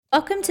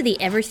Welcome to the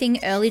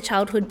Everything Early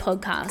Childhood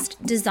podcast,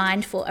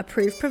 designed for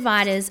approved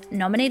providers,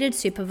 nominated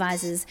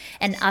supervisors,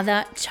 and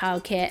other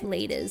childcare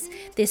leaders.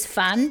 This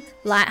fun,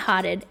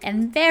 lighthearted,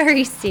 and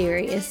very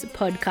serious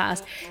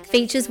podcast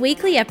features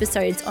weekly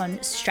episodes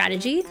on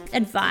strategy,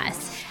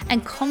 advice,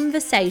 and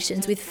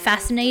conversations with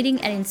fascinating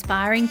and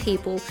inspiring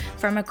people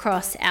from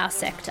across our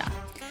sector.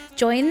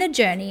 Join the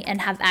journey and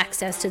have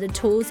access to the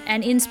tools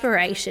and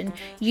inspiration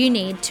you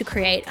need to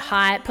create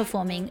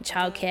high-performing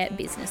childcare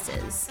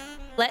businesses.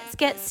 Let's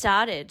get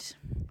started.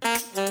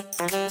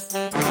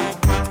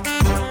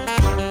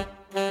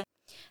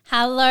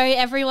 Hello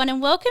everyone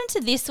and welcome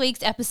to this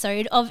week's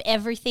episode of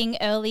Everything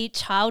Early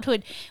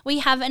Childhood. We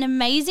have an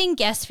amazing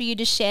guest for you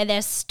to share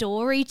their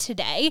story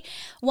today.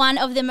 One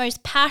of the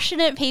most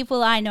passionate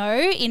people I know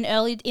in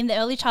the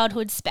early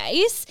childhood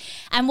space.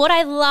 And what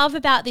I love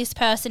about this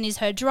person is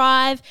her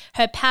drive,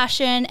 her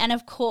passion, and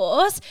of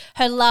course,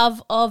 her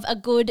love of a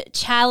good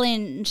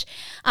challenge.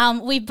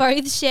 We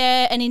both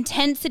share an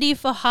intensity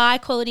for high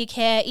quality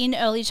care in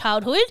early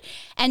childhood,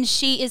 and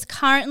she is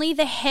currently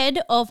the head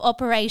of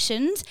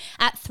operations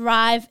at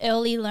Thrive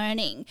Early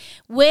Learning.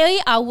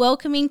 We are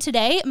welcoming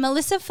today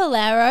Melissa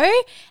Falero,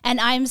 and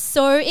I'm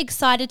so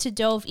excited to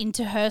delve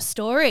into her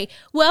story.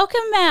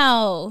 Welcome,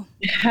 Mel.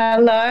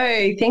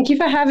 Hello, thank you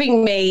for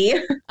having me.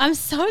 I'm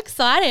so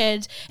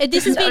excited.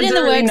 This has been in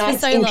the works for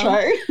so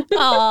long.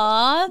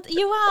 Aw,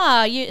 you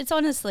are. It's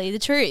honestly the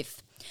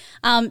truth.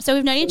 So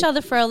we've known each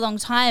other for a long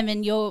time,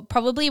 and you're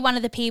probably one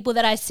of the people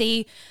that I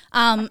see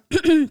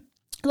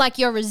like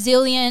your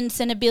resilience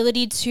and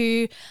ability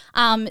to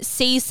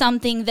see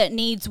something that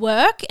needs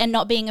work and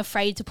not being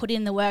afraid to put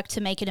in the work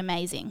to make it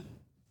amazing.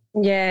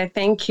 Yeah,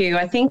 thank you.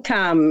 I think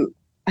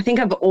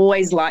I've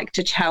always liked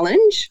a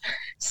challenge.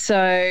 So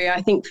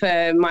I think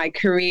for my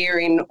career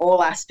in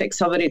all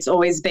aspects of it, it's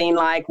always been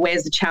like,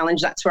 where's the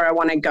challenge? That's where I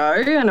want to go.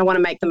 And I want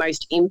to make the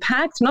most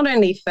impact, not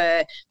only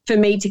for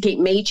me to keep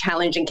me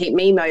challenged and keep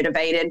me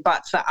motivated,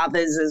 but for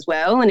others as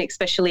well, and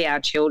especially our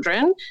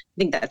children. I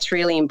think that's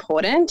really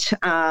important.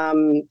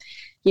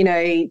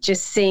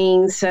 Just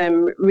seeing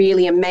some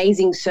really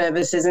amazing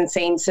services and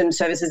seeing some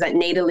services that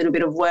need a little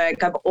bit of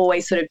work. I've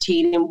always sort of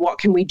teed in, what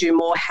can we do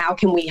more? How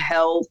can we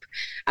help?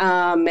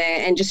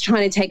 And just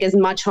trying to take as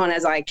much on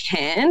as I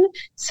can.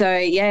 So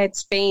yeah,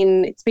 it's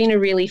been a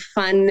really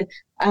fun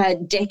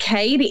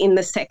decade in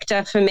the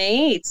sector for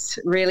me. It's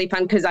really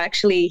fun because I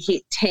actually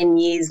hit 10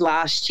 years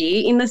last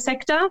year in the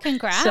sector.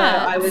 Congrats. So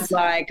I was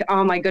like,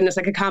 oh my goodness,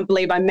 like I can't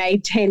believe I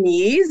made 10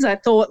 years. I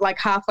thought like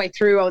halfway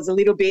through I was a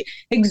little bit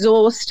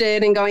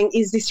exhausted and going,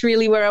 is this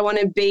really where I want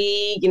to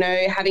be?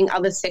 Having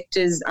other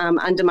sectors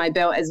under my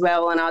belt as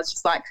well. And I was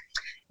just like,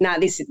 no,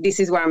 this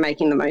is where I'm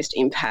making the most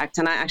impact.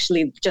 And I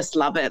actually just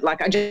love it.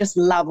 Like I just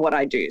love what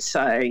I do.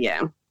 So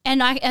yeah.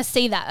 And I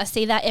see that. I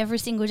see that every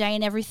single day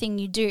in everything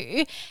you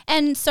do.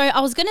 And so I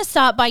was going to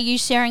start by you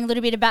sharing a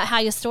little bit about how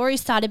your story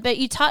started, but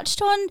you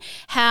touched on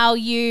how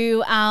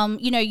you,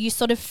 you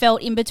sort of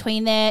felt in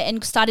between there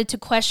and started to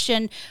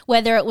question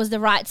whether it was the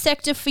right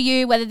sector for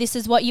you, whether this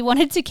is what you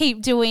wanted to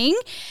keep doing.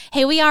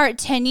 Here we are at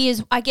 10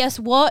 years. I guess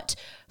what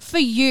for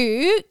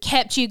you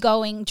kept you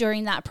going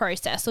during that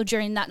process or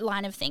during that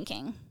line of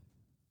thinking?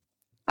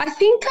 I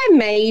think I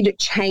made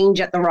change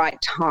at the right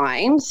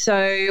time.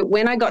 So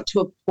when I got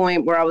to a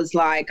point where I was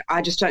like,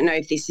 I just don't know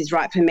if this is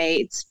right for me,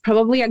 it's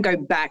probably I go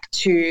back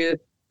to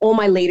all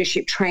my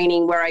leadership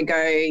training where I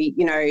go,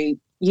 you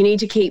need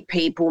to keep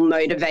people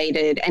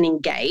motivated and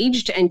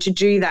engaged. And to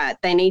do that,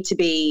 they need to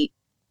be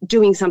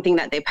doing something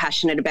that they're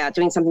passionate about,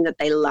 doing something that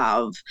they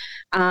love,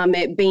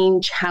 being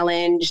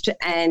challenged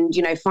and,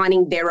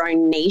 finding their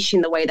own niche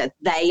in the way that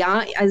they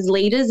are as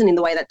leaders and in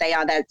the way that they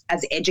are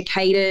as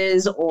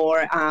educators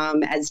or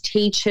as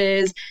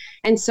teachers.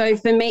 And so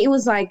for me, it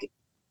was like,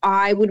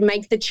 I would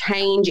make the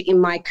change in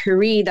my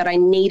career that I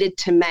needed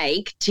to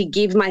make to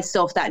give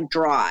myself that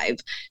drive.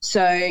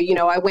 So,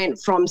 I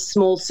went from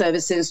small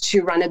services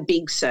to run a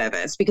big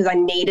service because I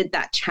needed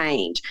that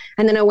change.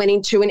 And then I went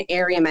into an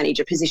area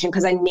manager position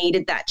because I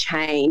needed that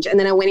change. And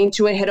then I went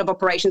into a head of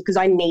operations because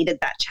I needed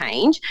that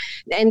change.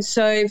 And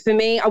so for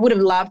me, I would have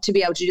loved to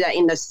be able to do that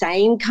in the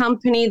same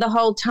company the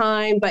whole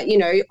time. But,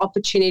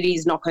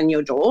 opportunities knock on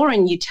your door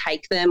and you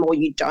take them or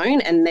you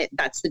don't. And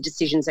that's the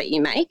decisions that you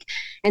make.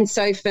 And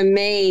so for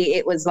me,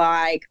 it was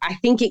like, I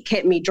think it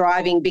kept me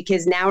driving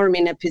because now I'm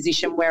in a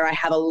position where I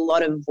have a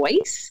lot of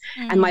voice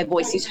and my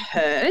voice is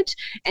heard.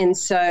 And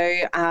so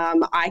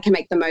I can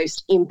make the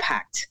most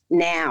impact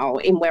now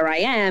in where I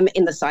am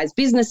in the size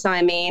business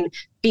I'm in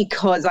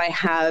because I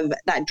have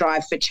that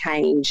drive for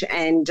change.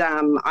 And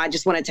I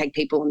just want to take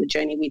people on the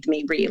journey with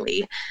me,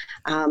 really.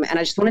 And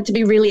I just want it to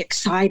be really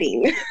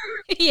exciting.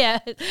 Yeah,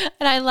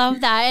 and I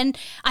love that. And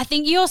I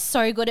think you're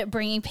so good at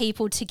bringing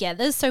people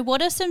together. So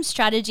what are some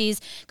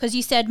strategies, because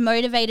you said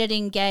motivated,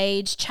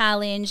 engage,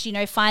 challenge,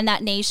 find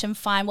that niche and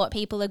find what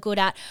people are good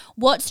at.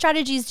 What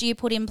strategies do you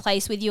put in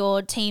place with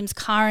your teams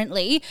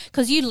currently?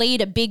 Because you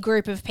lead a big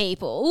group of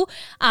people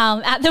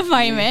at the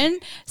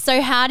moment.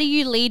 So how do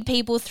you lead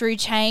people through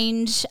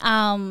change?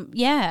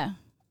 Yeah.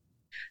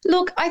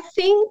 Look, I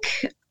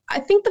think I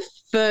think the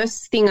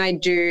first thing I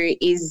do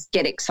is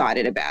get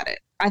excited about it.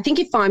 I think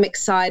if I'm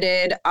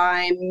excited,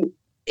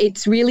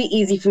 it's really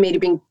easy for me to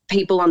bring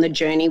people on the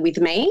journey with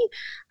me.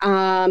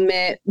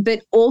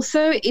 But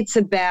also it's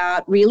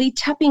about really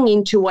tapping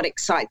into what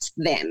excites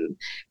them,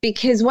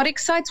 because what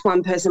excites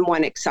one person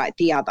won't excite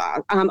the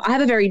other. I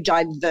have a very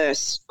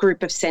diverse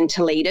group of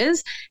centre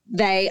leaders.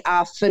 They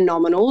are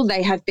phenomenal.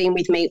 They have been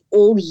with me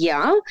all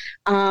year.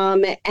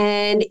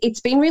 And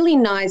it's been really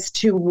nice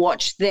to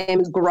watch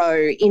them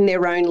grow in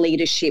their own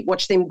leadership,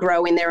 watch them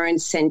grow in their own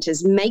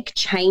centres, make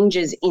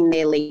changes in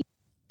their leadership,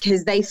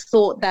 because they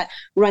thought that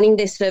running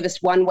their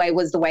service one way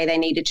was the way they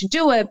needed to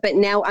do it. But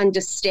now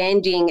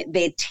understanding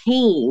their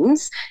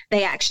teams,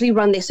 they actually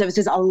run their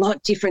services a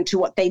lot different to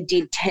what they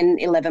did 10,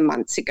 11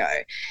 months ago.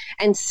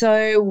 And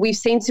so we've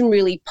seen some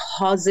really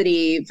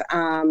positive,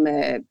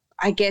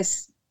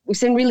 we've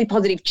seen really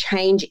positive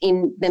change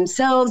in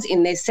themselves,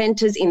 in their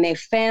centres, in their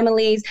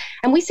families.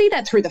 And we see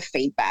that through the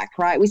feedback,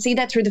 right? We see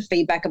that through the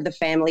feedback of the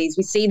families.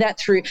 We see that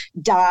through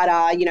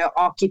data,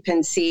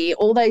 occupancy,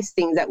 all those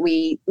things that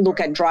we look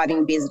at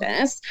driving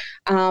business.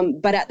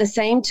 But at the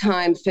same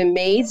time, for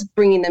me, it's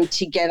bringing them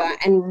together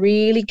and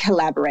really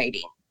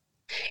collaborating.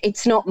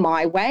 It's not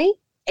my way.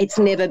 It's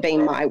never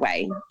been my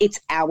way. It's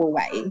our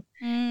way.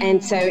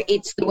 And so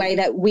it's the way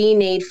that we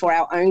need for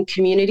our own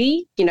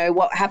community.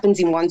 What happens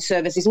in one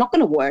service is not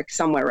going to work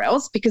somewhere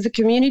else because the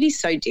community is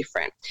so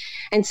different.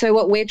 And so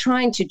what we're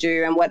trying to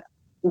do, and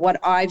what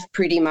I've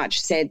pretty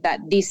much said that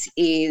this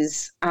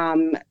is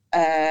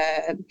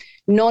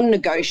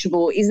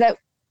non-negotiable, is that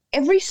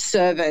every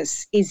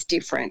service is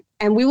different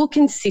and we will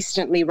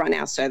consistently run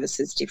our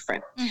services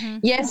different. Mm-hmm.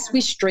 Yes,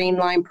 we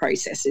streamline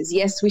processes.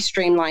 Yes, we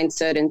streamline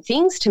certain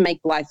things to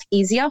make life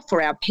easier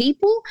for our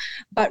people,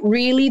 but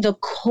really the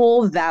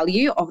core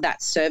value of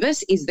that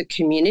service is the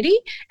community,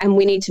 and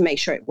we need to make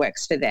sure it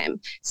works for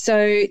them.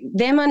 So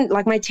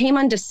my team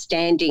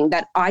understanding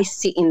that I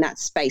sit in that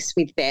space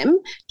with them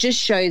just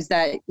shows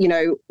that,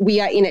 we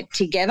are in it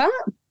together.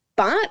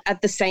 But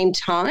at the same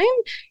time,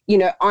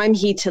 I'm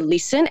here to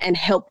listen and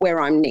help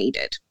where I'm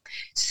needed.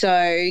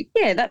 So,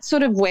 yeah, that's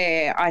sort of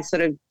where I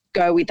sort of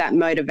go with that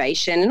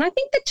motivation. And I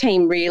think the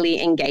team really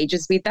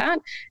engages with that.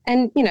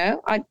 And,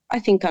 I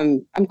think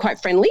I'm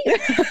quite friendly.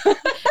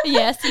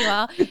 Yes, you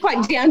are.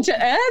 Quite down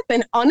to earth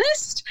and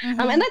honest. Mm-hmm.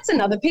 And that's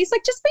another piece,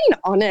 just being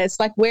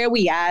honest, where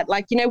we at,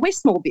 we're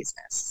small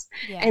business.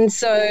 Yeah. And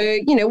so,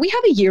 we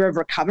have a year of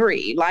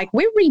recovery.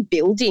 We're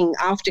rebuilding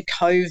after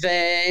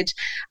COVID.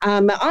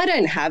 I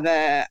don't have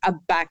a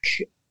back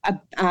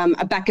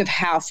of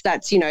house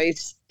that's,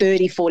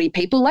 30, 40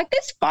 people.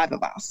 There's 5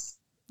 of us.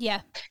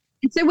 Yeah.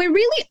 And so we're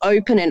really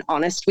open and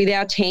honest with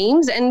our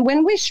teams. And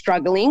when we're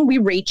struggling, we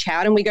reach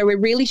out and we go, we're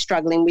really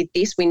struggling with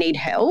this. We need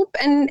help.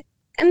 And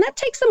that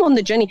takes them on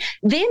the journey.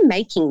 They're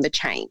making the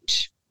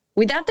change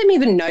without them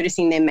even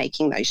noticing they're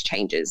making those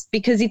changes,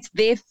 because it's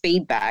their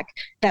feedback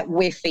that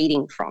we're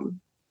feeding from.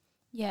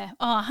 Yeah,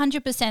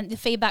 100%. The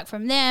feedback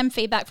from them,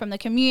 feedback from the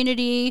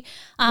community,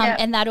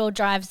 and that all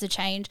drives the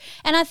change.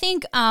 And I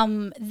think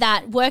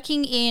that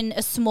working in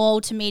a small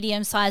to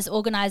medium-sized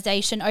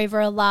organisation over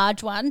a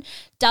large one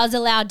does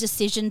allow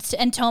decisions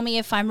and tell me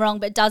if I'm wrong,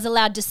 but does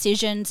allow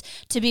decisions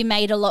to be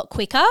made a lot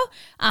quicker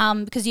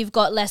because you've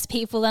got less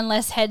people and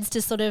less heads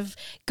to sort of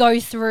go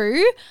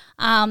through.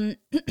 How do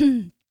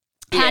you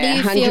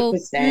feel?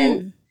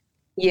 100%.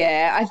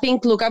 Yeah, I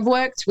think, look, I've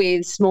worked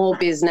with small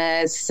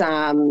business,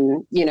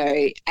 8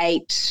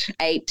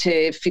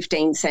 to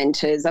 15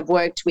 centres. I've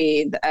worked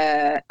with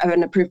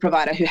an approved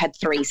provider who had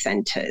 3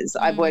 centres.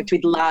 I've worked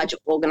with large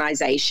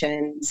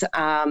organisations.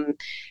 And,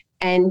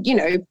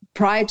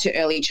 prior to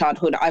early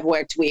childhood, I've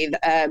worked with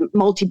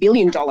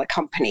multi-billion-dollar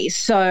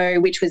companies,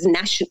 which was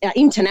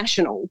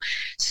international.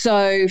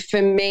 So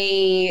for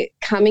me,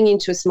 coming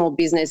into a small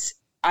business,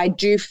 I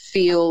do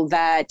feel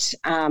that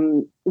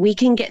we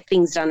can get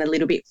things done a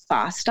little bit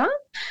faster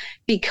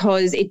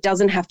because it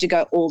doesn't have to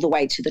go all the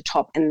way to the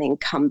top and then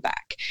come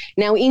back.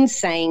 Now, in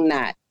saying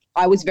that,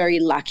 I was very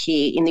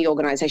lucky in the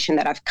organisation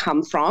that I've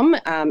come from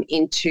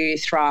into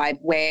Thrive,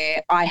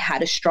 where I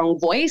had a strong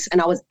voice and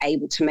I was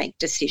able to make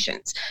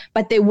decisions.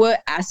 But there were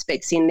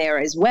aspects in there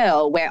as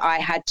well where I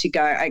had to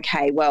go,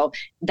 okay, well,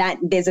 that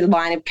there's a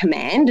line of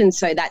command. And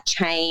so that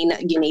chain,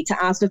 you need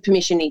to ask for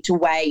permission, you need to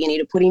weigh, you need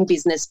to put in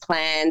business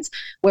plans.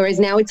 Whereas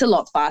now it's a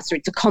lot faster.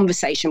 It's a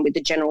conversation with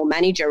the general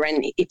manager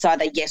and it's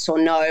either yes or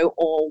no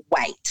or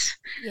wait.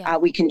 Yeah.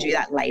 We can do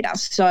that later.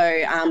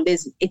 So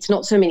it's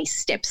not so many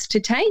steps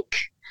to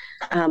take.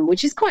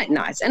 Which is quite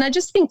nice. And I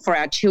just think for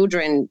our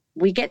children,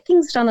 we get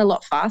things done a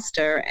lot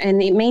faster, and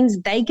it means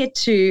they get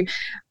to,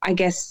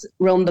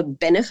 realm the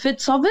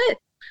benefits of it.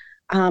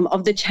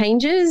 of the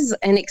changes,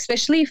 and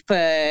especially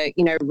for,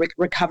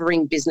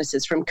 recovering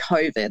businesses from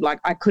COVID. Like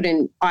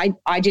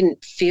I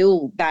didn't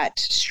feel that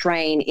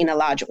strain in a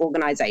large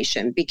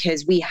organization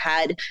because we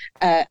had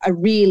a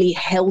really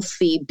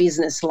healthy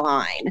business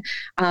line.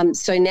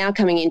 So now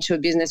coming into a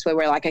business where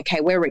we're like, okay,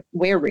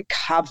 we're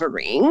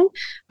recovering,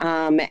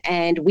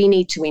 and we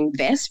need to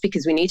invest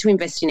because we need to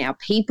invest in our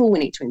people, we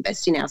need to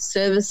invest in our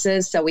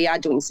services. So we are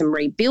doing some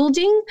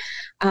rebuilding.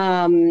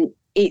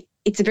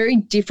 It's a very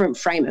different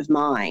frame of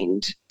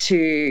mind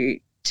to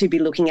be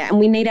looking at, and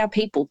we need our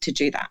people to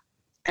do that,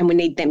 and we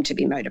need them to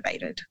be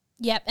motivated.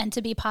 Yep, and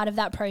to be part of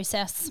that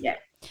process. Yeah.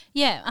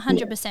 Yeah,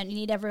 100%. You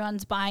need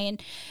everyone's buy-in.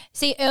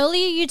 See,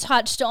 earlier you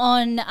touched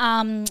on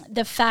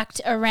the fact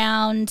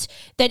around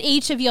that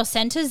each of your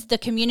centres, the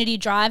community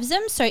drives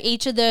them. So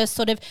each of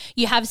the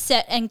you have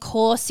set and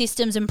core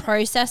systems and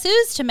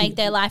processes to make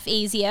their life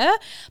easier.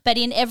 But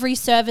in every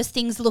service,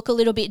 things look a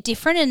little bit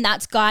different, and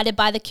that's guided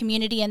by the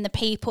community and the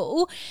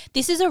people.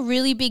 This is a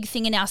really big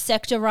thing in our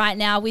sector right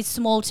now with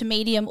small to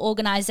medium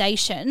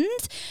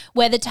organisations,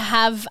 whether to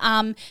have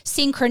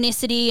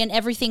synchronicity and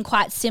everything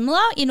quite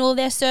similar in all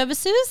their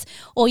services,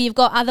 or you've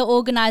got other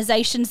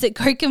organisations that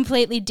go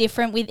completely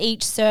different with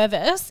each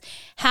service.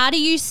 How do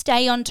you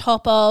stay on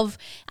top of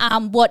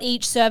what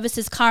each service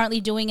is currently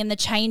doing and the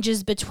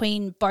changes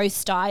between both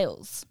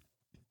styles?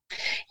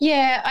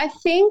 Yeah, I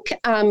think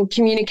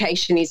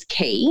communication is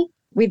key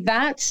with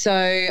that.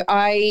 So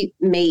I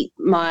meet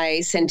my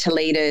centre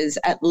leaders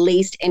at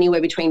least anywhere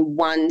between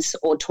once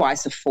or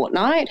twice a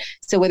fortnight.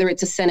 So whether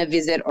it's a centre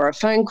visit or a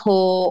phone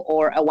call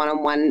or a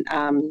one-on-one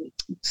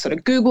sort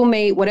of Google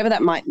Meet, whatever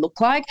that might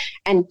look like,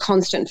 and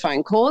constant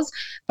phone calls.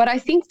 But I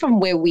think from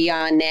where we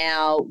are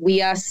now,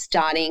 we are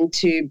starting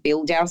to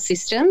build our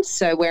systems.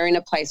 So we're in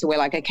a place where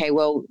we're like, okay,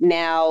 well,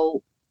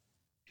 now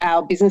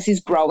our business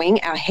is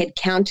growing, our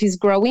headcount is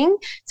growing,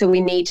 so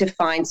we need to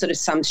find sort of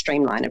some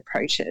streamlined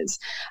approaches.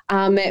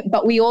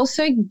 But we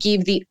also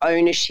give the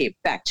ownership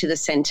back to the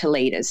centre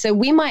leaders. So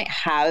we might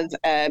have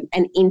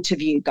an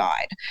interview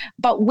guide,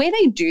 but where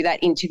they do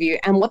that interview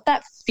and what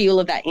that feel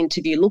of that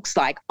interview looks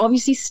like,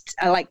 obviously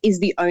is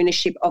the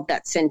ownership of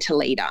that centre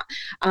leader.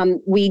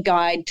 We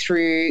guide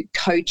through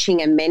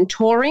coaching and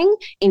mentoring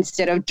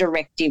instead of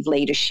directive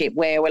leadership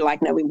where we're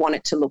like, no, we want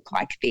it to look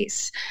like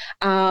this.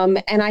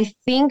 And I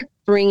think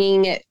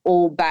bringing it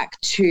all back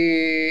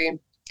to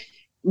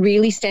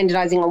really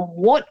standardizing on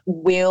what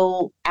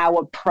will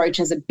our approach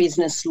as a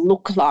business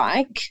look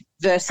like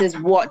versus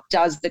what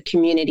does the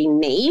community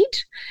need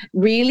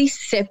really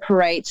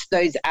separates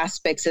those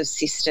aspects of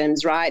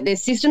systems, right?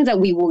 There's systems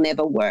that we will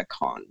never work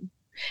on,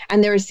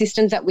 and there are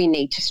systems that we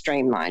need to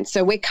streamline.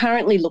 So we're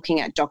currently looking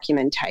at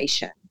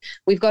documentation.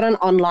 We've got an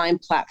online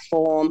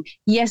platform.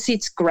 Yes,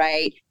 it's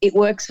great. It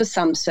works for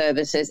some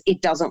services.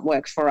 It doesn't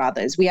work for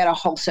others. We had a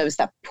whole service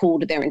that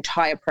pulled their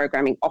entire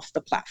programming off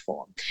the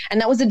platform, and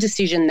that was a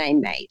decision they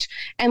made.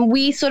 And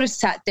we sort of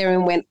sat there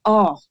and went,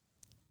 oh,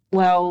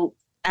 well,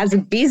 as a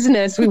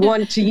business, we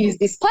want to use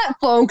this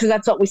platform because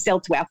that's what we sell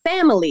to our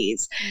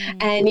families.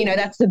 And,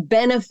 that's the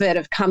benefit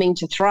of coming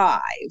to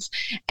Thrive.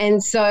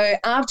 And so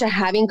after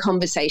having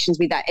conversations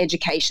with that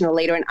educational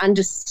leader and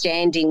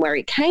understanding where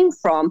it came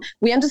from,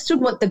 we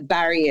understood what the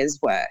barriers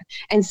were.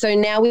 And so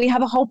now we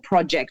have a whole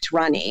project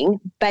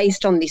running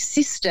based on this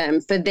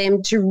system for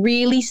them to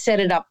really set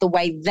it up the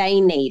way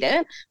they need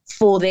it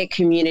for their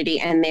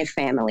community and their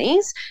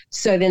families.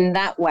 So then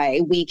that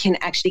way we can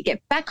actually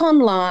get back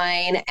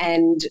online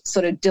and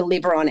sort of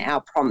deliver on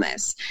our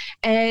promise.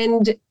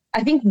 And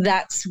I think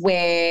that's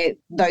where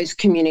those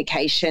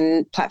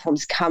communication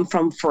platforms come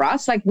from for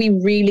us. Like, we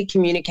really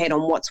communicate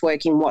on what's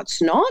working,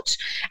 what's not,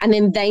 and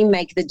then they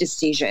make the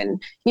decision.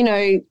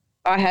 I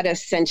had a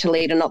centre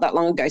leader not that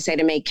long ago say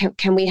to me,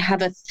 can we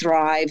have a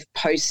Thrive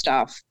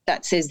poster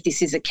that says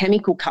this is a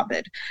chemical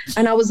cupboard?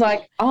 And I was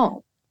like,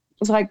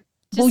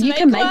 well, you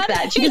can make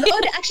that. She goes, oh,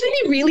 it'd actually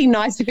be really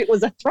nice if it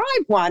was a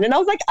Thrive one. And I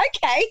was like,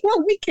 okay,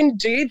 well, we can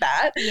do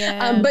that.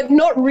 Yeah. But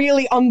not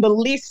really on the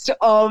list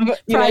of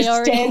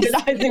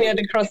standardizing it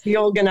across the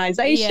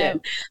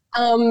organisation. Yeah.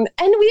 And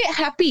we're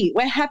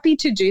happy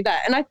to do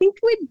that. And I think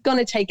we're going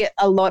to take it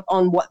a lot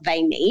on what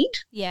they need.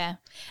 Yeah.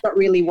 Not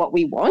really what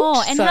we want.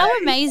 Oh, and how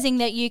amazing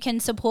that you can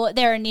support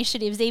their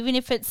initiatives, even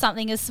if it's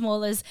something as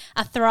small as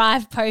a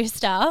Thrive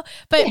poster.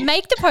 But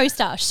make the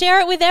poster, share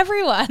it with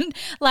everyone.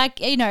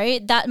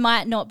 That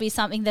might not be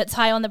something that's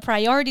high on the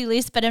priority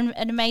list, but an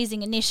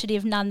amazing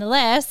initiative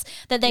nonetheless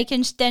that they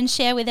can then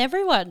share with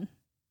everyone.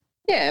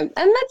 Yeah, and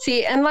that's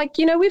it. And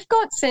we've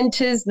got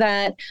centres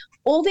that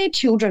all their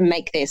children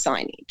make their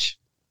signage.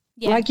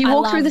 Yeah, you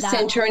walk through the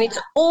centre and it's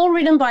all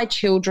written by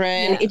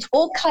children. Yeah. It's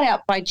all cut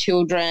out by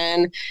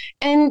children.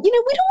 And, we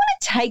don't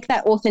want to take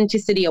that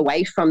authenticity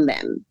away from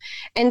them.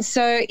 And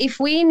so if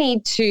we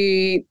need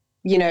to,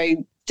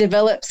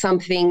 develop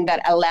something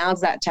that allows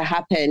that to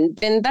happen,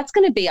 then that's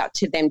going to be up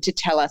to them to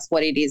tell us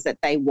what it is that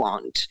they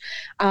want.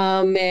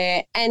 And,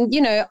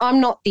 I'm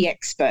not the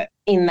expert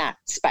in that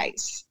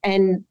space.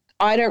 And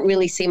I don't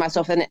really see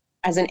myself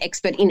as an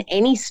expert in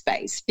any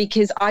space,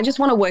 because I just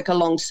want to work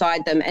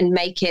alongside them and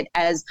make it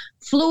as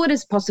fluid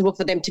as possible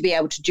for them to be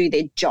able to do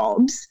their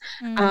jobs,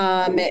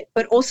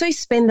 but also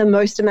spend the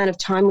most amount of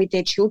time with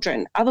their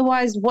children.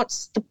 Otherwise,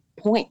 what's the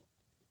point?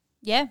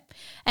 Yeah.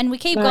 And we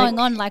keep going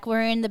on like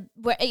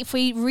if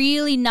we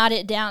really nut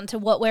it down to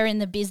what we're in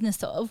the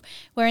business of,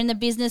 we're in the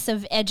business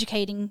of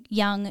educating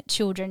young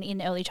children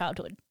in early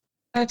childhood.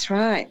 That's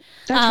right.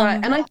 That's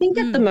right. And I think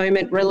at the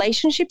moment,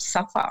 relationships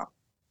suffer.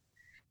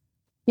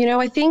 You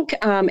know, I think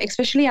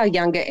especially our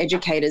younger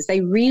educators,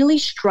 they really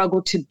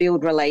struggle to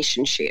build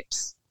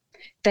relationships.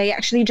 They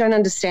actually don't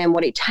understand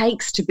what it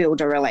takes to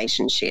build a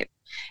relationship.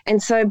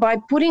 And so by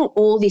putting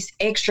all this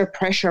extra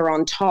pressure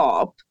on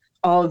top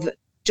of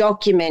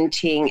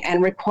documenting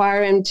and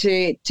require them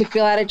to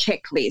fill out a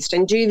checklist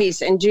and do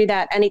this and do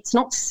that, and it's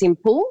not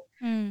simple,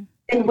 and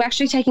we're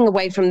actually taking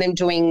away from them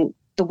doing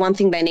the one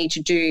thing they need to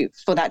do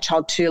for that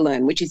child to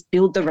learn, which is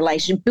build the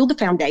relationship, build the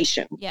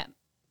foundation. Yeah,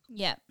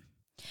 yeah.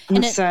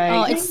 And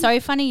it's so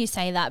funny you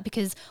say that,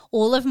 because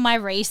all of my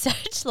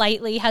research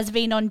lately has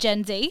been on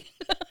Gen Z,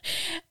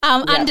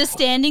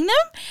 understanding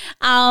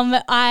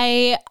them.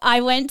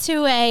 I went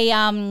to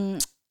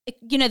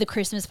the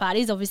Christmas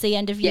parties, obviously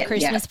end of year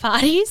Christmas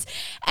parties,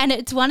 and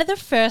it's one of the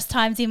first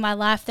times in my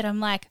life that I'm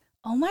like,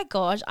 oh my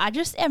gosh, I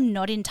just am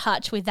not in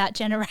touch with that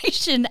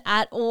generation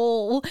at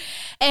all.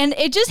 And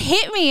it just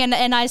hit me.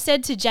 And I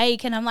said to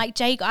Jake, and I'm like,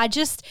 Jake,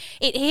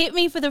 it hit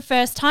me for the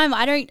first time.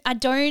 I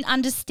don't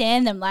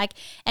understand them. Like,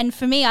 and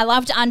for me, I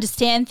love to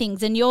understand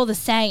things, and you're the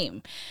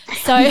same.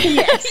 So,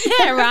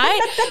 yeah, right?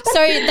 So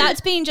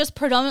that's been just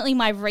predominantly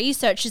my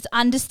research, is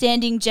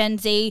understanding Gen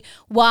Z,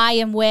 why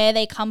and where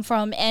they come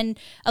from. And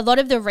a lot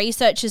of the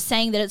research is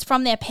saying that it's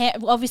from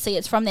obviously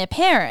it's from their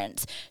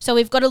parents. So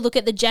we've got to look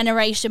at the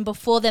generation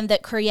before them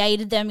that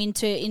created them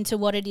into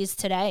what it is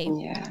today.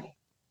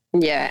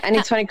 Yeah. And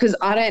it's funny because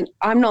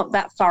I'm not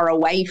that far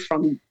away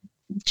from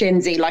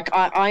Gen Z. Like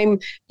I'm,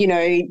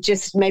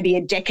 just maybe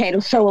a decade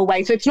or so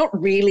away. So it's not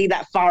really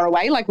that far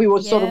away. Like we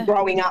were sort of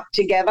growing up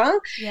together.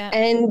 Yeah.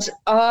 And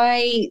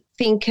I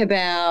think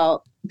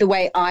about the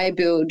way I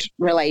build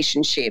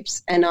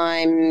relationships, and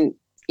I'm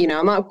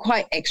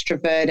quite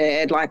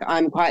extroverted, like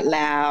I'm quite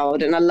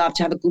loud, and I love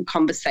to have a good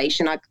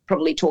conversation. I could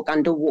probably talk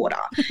underwater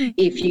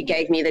if you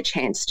gave me the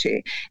chance to.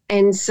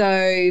 And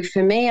so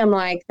for me, I'm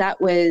like,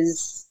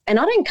 and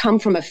I don't come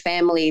from a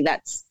family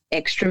that's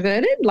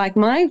extroverted. Like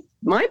my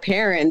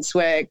parents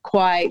were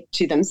quite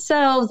to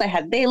themselves. They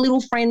had their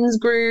little friends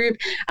group.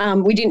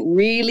 We didn't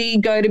really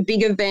go to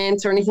big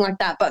events or anything like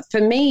that. But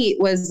for me, it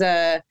was,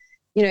 I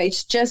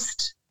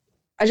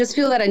just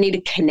feel that I need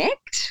to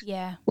connect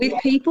with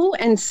people.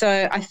 And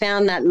so I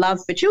found that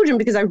love for children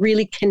because I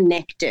really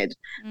connected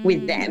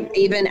with them,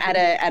 even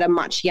at a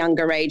much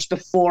younger age,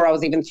 before I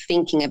was even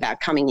thinking about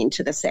coming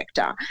into the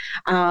sector.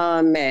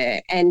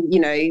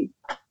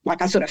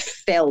 Like I sort of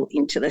fell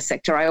into the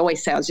sector. I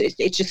always say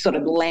it just sort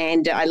of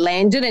landed. I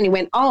landed and it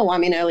went, oh,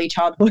 I'm in early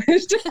childhood.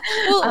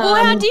 well,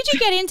 how did you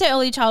get into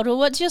early childhood?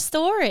 What's your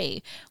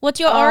story? What's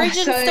your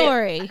origin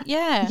story?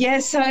 Yeah. Yeah,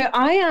 so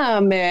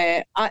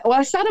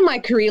I started my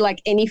career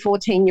like any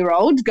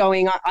 14-year-old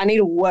going, I need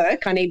to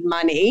work, I need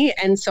money.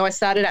 And so I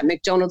started at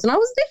McDonald's, and I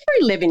was there for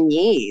 11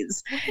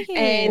 years.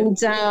 And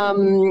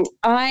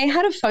I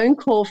had a phone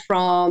call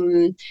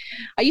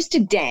I used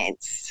to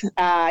dance.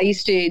 I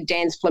used to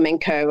dance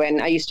flamenco,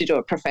 and I used to do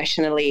it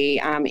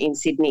professionally in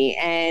Sydney.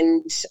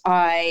 And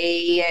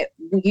I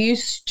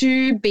used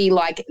to be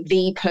like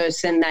the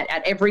person that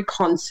at every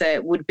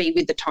concert would be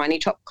with the tiny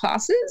top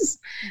classes.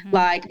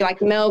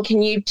 Like Mel,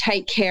 can you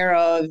take care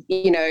of,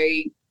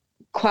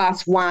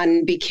 class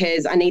 1,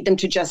 because I need them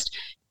to just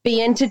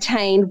be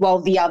entertained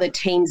while the other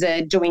teams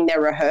are doing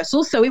their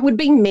rehearsals. So it would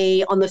be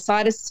me on the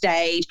side of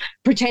stage,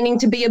 pretending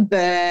to be a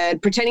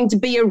bird, pretending to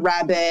be a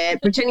rabbit,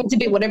 pretending to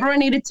be whatever I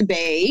needed to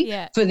be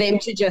for them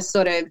to just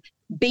sort of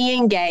be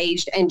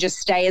engaged and just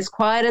stay as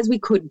quiet as we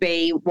could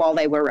be while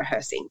they were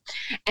rehearsing.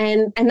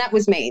 And that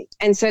was me.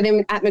 And so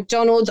then at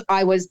McDonald's,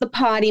 I was the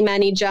party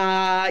manager.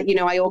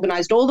 I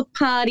organised all the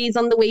parties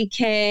on the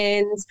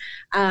weekends.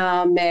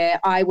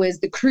 I was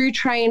the crew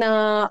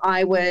trainer.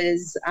 I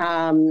was,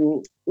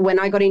 when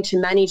I got into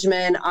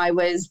management, I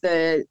was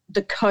the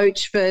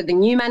coach for the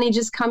new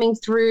managers coming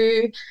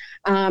through.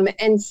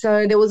 And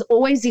so there was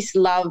always this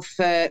love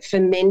for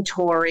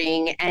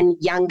mentoring and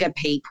younger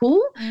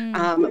people,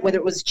 whether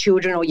it was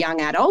children or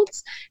young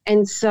adults.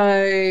 And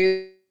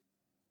so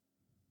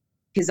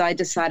because I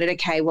decided,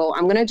 okay, well,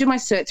 I'm going to do my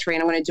Cert 3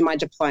 and I'm going to do my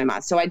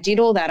diploma. So I did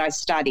all that. I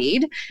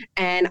studied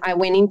and I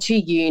went into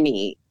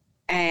uni,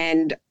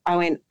 and I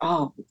went,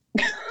 oh,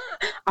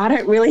 I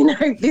don't really know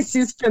if this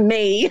is for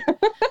me.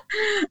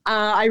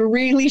 I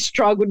really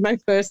struggled my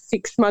first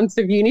 6 months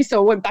of uni, so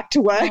I went back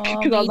to work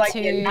because I was like,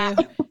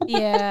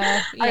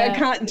 I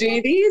can't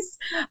do this.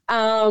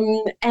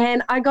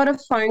 And I got a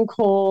phone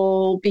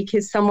call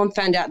because someone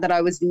found out that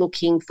I was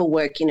looking for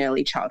work in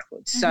early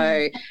childhood.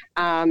 So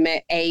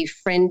a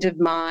friend of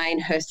mine,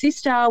 her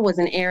sister was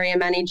an area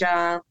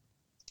manager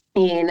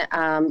in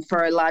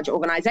for a large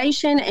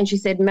organization, and she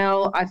said,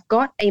 Mel, I've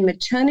got a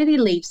maternity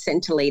leave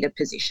centre leader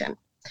position.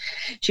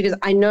 She goes,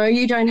 I know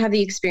you don't have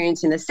the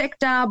experience in the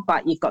sector,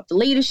 but you've got the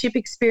leadership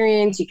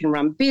experience, you can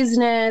run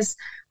business,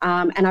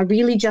 and I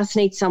really just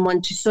need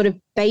someone to sort of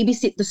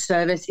babysit the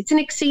service. It's an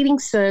exceeding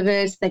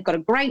service. They've got a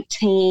great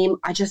team.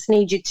 I just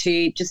need you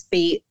to just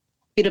be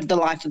a bit of the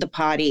life of the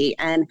party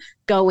and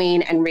go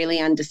in and really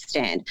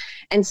understand.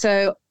 And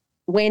so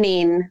went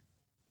in,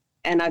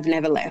 and I've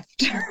never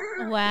left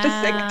Wow. the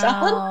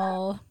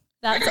sector.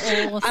 That's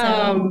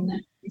awesome.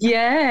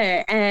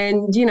 Yeah.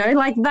 And,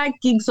 like that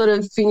gig sort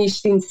of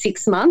finished in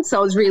 6 months. I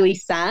was really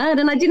sad,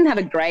 and I didn't have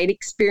a great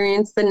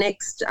experience the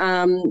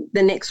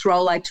next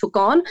role I took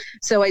on.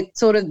 So I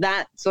sort of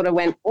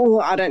went,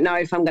 I don't know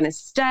if I'm going to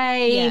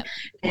stay. Yeah.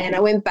 And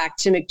I went back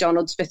to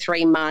McDonald's for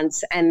 3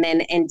 months, and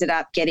then ended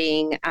up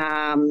getting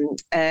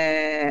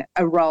a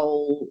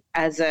role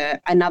as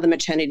another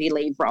maternity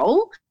leave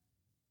role,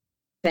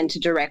 centre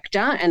director,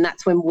 and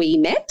that's when we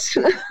met.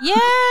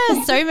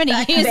 Yeah, so many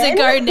years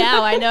ago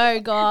now, I know,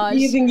 gosh.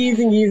 Years and years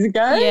and years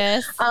ago.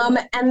 Yes.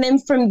 And then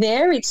from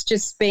there, it's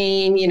just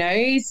been,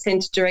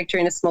 centre director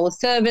in a smaller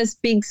service,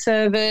 big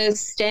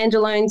service,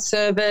 standalone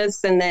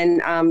service, and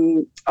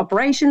then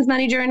operations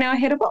manager and now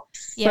head of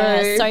ops.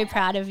 Yeah, so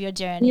proud of your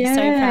journey. Yeah.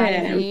 So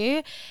proud of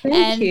you.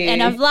 Thank you.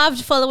 And I've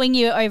loved following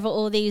you over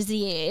all these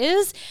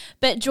years.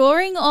 But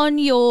drawing on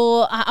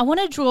I want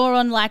to draw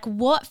on like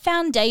what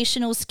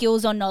foundational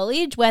skills or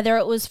knowledge, whether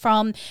it was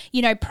from,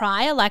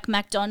 prior like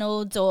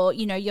McDonald's or,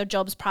 your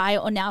jobs prior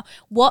or now,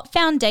 what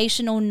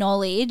foundational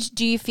knowledge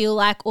do you feel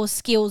like, or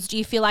skills do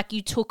you feel like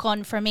you took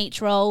on from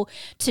each role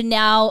to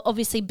now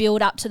obviously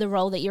build up to the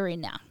role that you're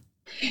in now?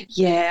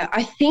 Yeah,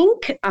 I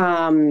think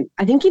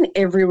in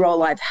every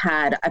role I've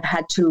had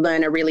to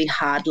learn a really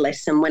hard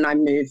lesson when I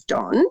moved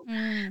on.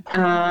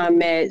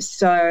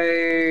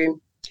 So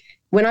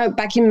when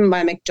back in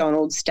my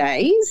McDonald's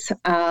days,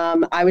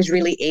 I was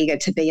really eager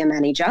to be a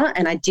manager,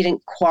 and I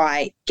didn't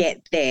quite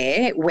get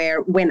there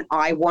when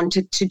I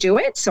wanted to do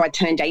it. So I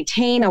turned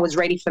 18, I was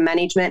ready for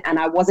management, and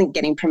I wasn't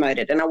getting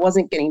promoted. And I was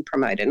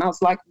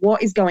like,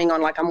 what is going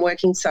on? Like, I'm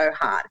working so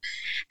hard.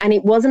 And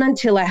it wasn't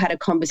until I had a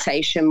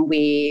conversation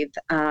with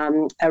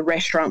a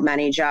restaurant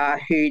manager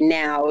who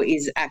now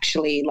is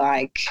actually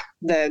like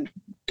the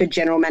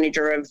general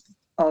manager of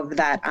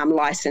that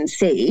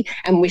licensee,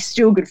 and we're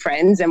still good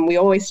friends and we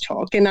always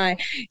talk. And I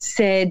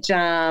said,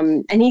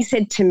 and he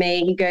said to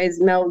me, he goes,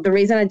 Mel, the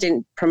reason I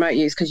didn't promote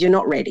you is because you're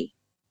not ready.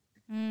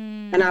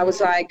 And I was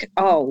like,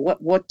 oh,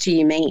 what do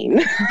you mean?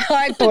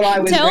 I thought I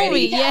was Tell ready.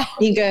 Me, yeah.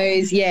 He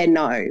goes, yeah,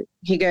 no.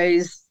 He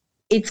goes,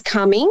 it's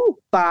coming,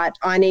 but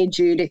I need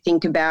you to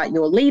think about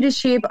your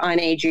leadership. I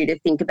need you to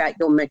think about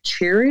your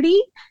maturity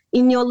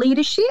in your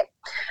leadership.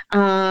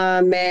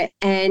 And,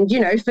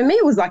 for me,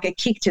 it was like a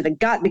kick to the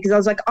gut, because I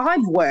was like,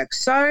 I've worked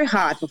so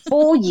hard for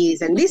 4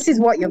 years and this is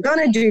what you're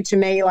going to do to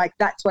me. Like,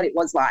 that's what it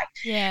was like.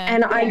 Yeah.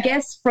 And I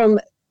guess from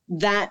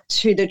that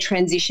to the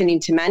transition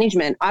into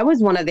management, I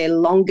was one of their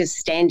longest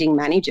standing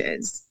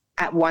managers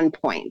at one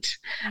point,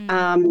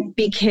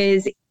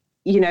 because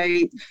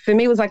for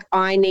me, it was like,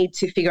 I need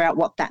to figure out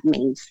what that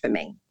means for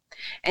me.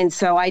 And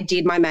so I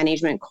did my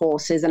management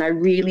courses, and I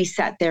really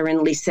sat there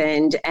and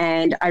listened,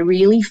 and I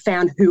really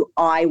found who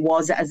I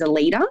was as a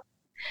leader.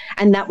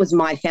 And that was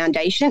my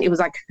foundation. It was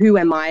like, who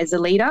am I as a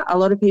leader? A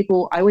lot of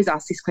people, I always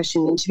ask this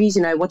question in interviews,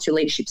 what's your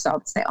leadership style?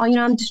 They say,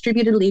 I'm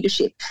distributed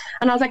leadership.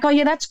 And I was like,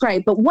 yeah, that's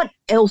great. But what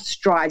else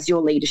drives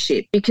your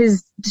leadership?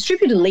 Because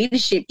distributed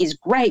leadership is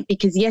great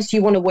because, yes,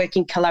 you want to work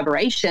in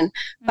collaboration,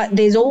 but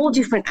there's all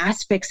different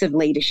aspects of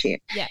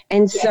leadership. Yeah.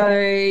 And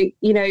so,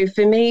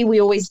 for me,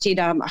 we always did,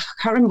 I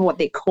can't remember what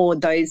they're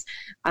called, those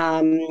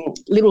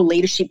little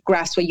leadership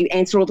graphs where you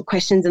answer all the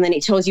questions and then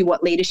it tells you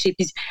what leadership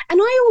is.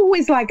 And I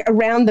always like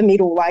around the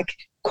middle, like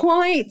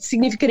quite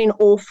significant in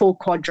all 4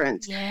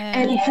 quadrants. Yeah.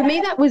 And for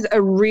me, that was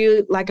a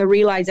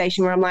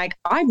realization where I'm like,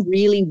 I've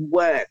really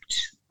worked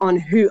on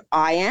who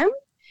I am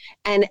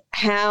and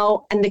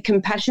the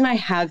compassion I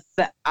have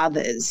for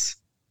others.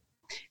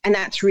 And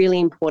that's really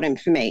important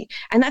for me.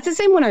 And that's the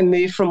same when I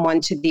moved from one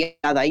to the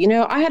other.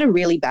 I had a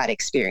really bad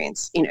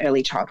experience in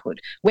early childhood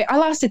where I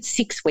lasted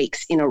 6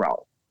 weeks in a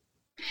role.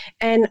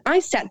 And I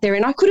sat there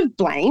and I could have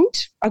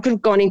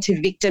gone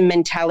into victim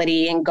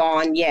mentality and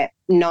gone, yeah,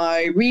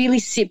 no, really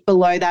sit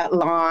below that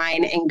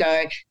line and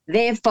go,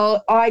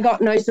 therefore, I got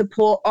no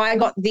support, I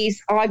got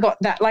this, I got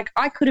that. Like,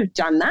 I could have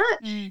done that.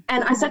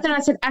 And I sat there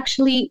and I said,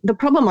 actually, the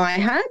problem I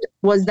had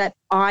was that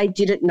I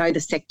didn't know the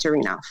sector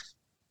enough.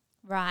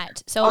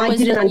 Right. So I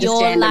didn't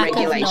understand the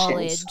regulations. Of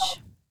knowledge.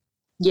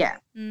 Yeah.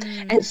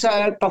 And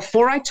so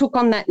before I took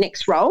on that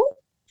next role,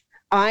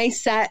 I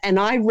sat and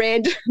I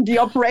read the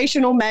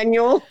operational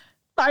manual,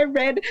 I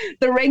read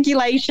the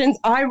regulations,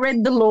 I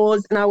read the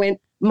laws, and I went,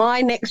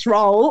 my next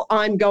role,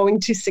 I'm going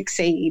to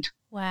succeed.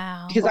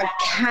 Wow. Because I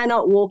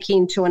cannot walk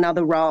into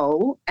another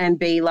role and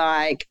be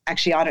like,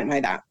 actually, I don't know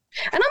that.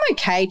 And I'm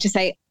okay to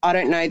say, I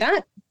don't know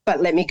that,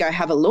 but let me go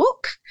have a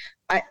look.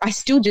 I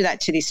still do that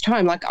to this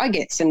time. Like I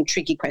get some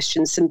tricky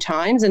questions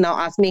sometimes and they'll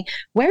ask me,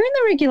 where in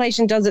the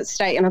regulation does it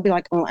state? And I'll be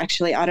like, oh,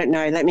 actually, I don't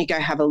know. Let me go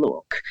have a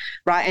look,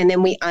 right? And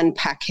then we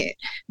unpack it.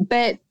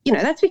 But,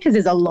 that's because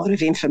there's a lot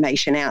of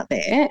information out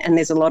there and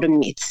there's a lot of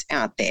myths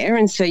out there.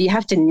 And so you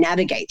have to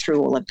navigate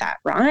through all of that,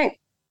 right?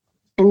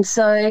 And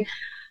so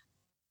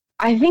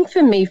I think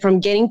for me, from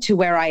getting to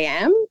where I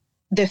am,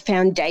 the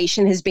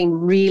foundation has been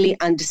really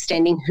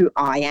understanding who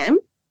I am.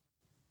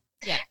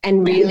 Yeah.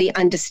 And really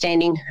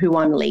understanding who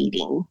I'm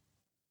leading.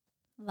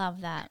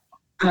 Love that.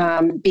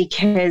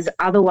 Because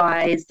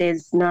otherwise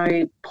there's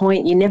no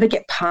point. You never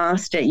get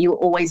past it. You'll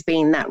always be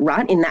in that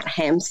rut, in that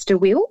hamster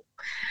wheel.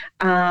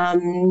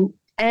 And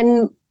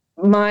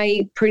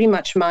pretty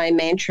much my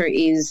mantra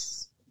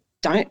is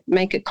don't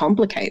make it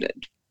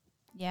complicated.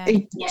 Yeah.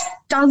 It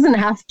doesn't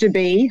have to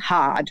be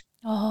hard.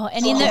 Oh,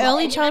 and in the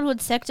early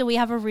childhood sector, we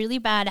have a really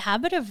bad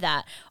habit of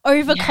that,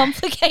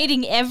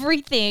 overcomplicating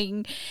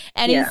everything.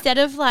 And instead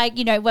of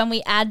when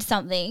we add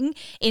something,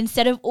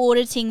 instead of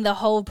auditing the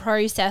whole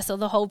process or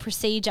the whole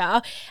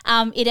procedure,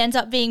 it ends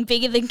up being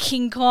bigger than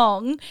King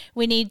Kong.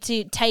 We need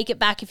to take it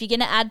back. If you're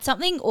going to add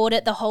something,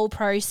 audit the whole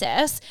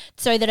process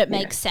so that it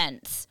makes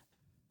sense.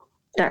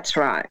 That's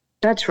right.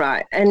 That's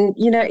right. And,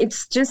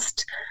 it's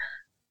just,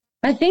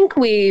 I think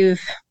in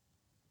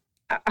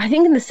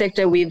the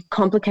sector we've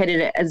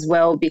complicated it as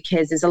well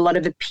because there's a lot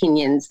of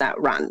opinions that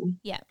run.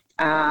 Yeah.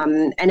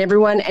 And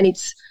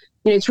it's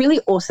it's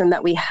really awesome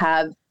that we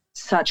have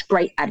such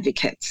great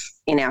advocates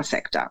in our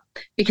sector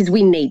because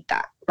we need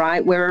that,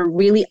 right? We're a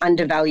really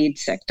undervalued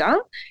sector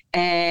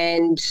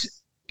and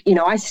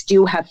I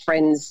still have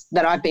friends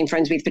that I've been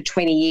friends with for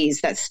 20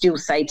 years that still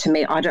say to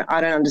me, I don't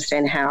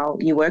understand how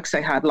you work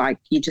so hard. Like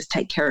you just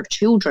take care of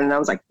children. And I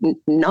was like,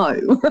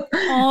 no.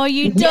 Oh,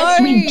 you don't.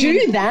 Yes, we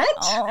do that.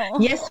 Oh.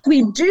 Yes,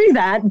 we do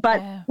that.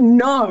 But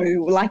no,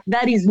 like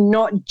that is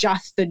not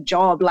just the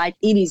job. Like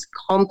it is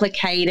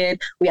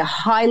complicated. We are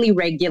highly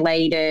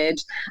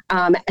regulated.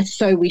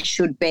 So we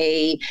should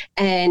be.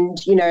 And,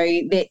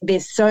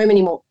 there's so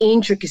many more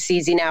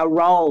intricacies in our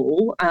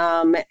role.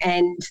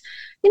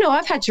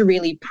 I've had to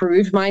really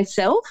prove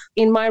myself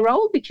in my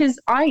role because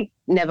I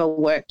never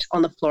worked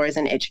on the floor as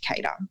an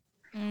educator.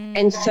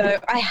 And so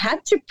I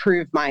had to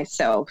prove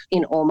myself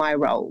in all my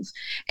roles.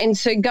 And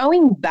so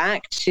going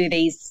back to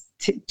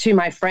to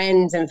my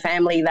friends and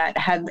family that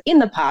have in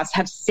the past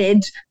have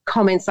said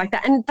comments like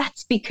that, and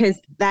that's because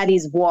that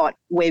is what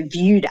we're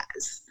viewed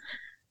as,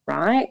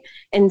 right?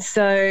 And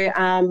so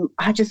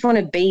I just want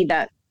to be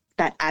that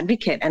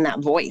advocate and that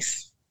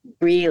voice.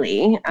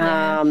 Really.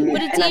 But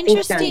it's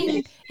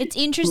interesting. It's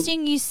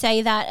interesting you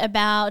say that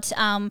about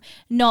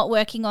not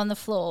working on the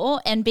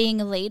floor and being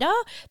a leader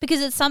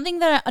because it's something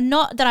that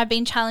not that I've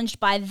been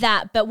challenged by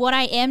that, but what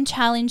I am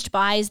challenged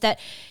by is that,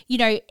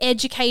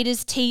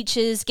 educators,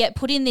 teachers get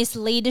put in this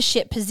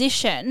leadership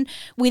position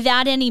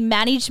without any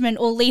management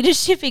or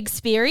leadership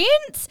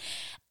experience.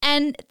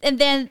 And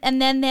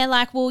then they're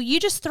like, well, you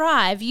just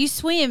thrive, you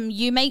swim,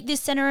 you make this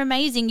center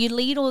amazing, you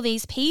lead all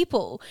these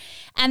people.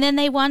 And then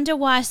they wonder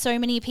why so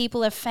many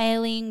people are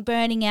failing,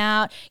 burning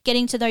out,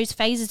 getting to those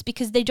phases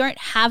because they don't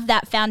have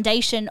that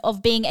foundation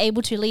of being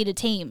able to lead a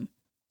team.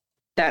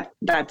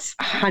 That's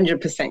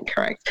 100%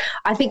 correct.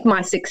 I think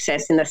my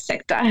success in the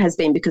sector has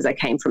been because I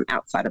came from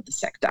outside of the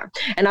sector.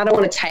 And I don't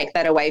want to take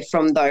that away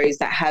from those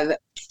that have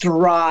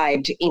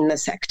thrived in the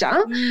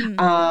sector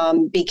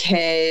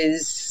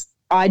because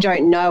I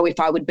don't know if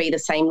I would be the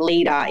same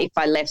leader if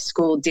I left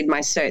school, did my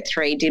Cert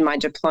 3, did my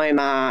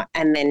diploma,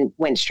 and then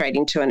went straight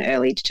into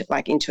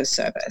into a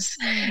service.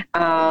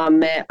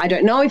 I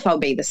don't know if I'll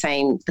be the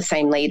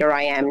same leader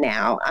I am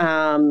now.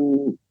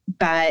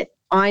 But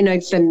I know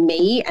for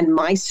me and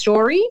my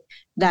story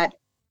that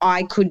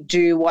I could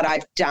do what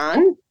I've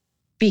done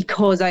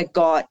because I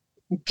got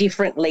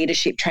different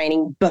leadership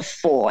training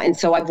before. And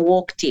so I've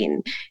walked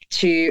in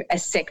to a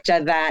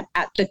sector that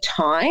at the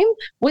time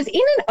was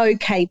in an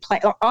okay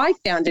place. I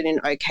found it an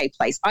okay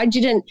place. I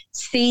didn't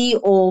see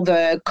all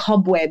the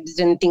cobwebs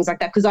and things like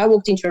that because I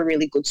walked into a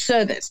really good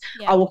service.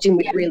 Yeah. I walked in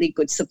with really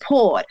good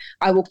support.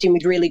 I walked in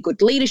with really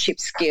good leadership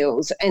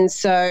skills. And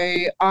so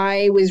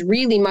I was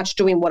really much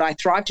doing what I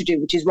thrive to do,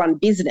 which is run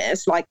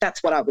business. Like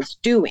that's what I was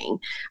doing.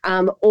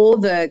 All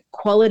the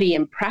quality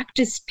and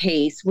practice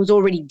piece was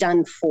already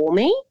done for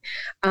me.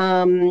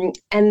 And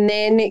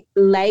then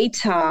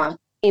later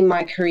in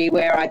my career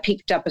where I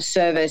picked up a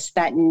service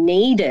that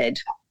needed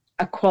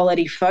a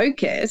quality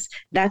focus,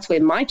 that's where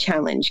my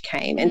challenge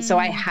came. And so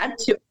I had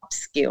to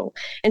upskill.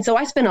 And so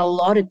I spent a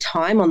lot of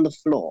time on the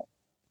floor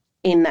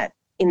in that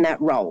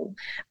role.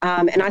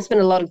 And I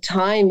spent a lot of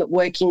time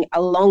working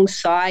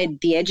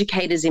alongside the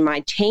educators in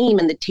my team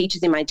and the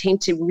teachers in my team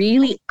to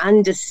really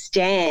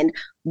understand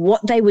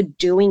what they were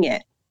doing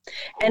it.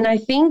 And I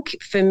think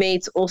for me,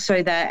 it's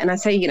also that, and I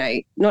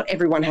say, not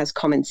everyone has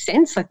common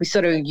sense, like we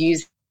sort of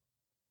use,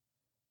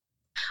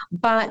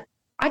 but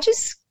I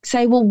just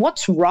say, well,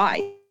 what's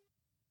right?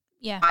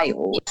 Yeah.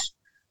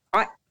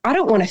 I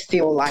don't want to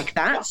feel like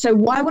that. So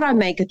why would I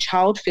make a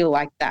child feel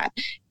like that?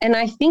 And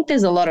I think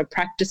there's a lot of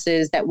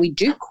practices that we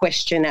do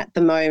question at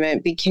the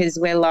moment, because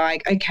we're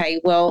like,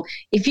 okay, well,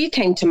 if you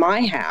came to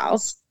my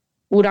house,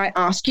 would I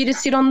ask you to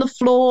sit on the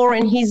floor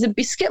and here's a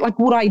biscuit? Like,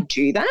 would I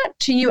do that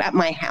to you at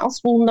my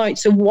house? Well, no.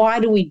 So why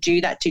do we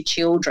do that to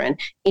children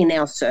in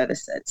our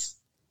services?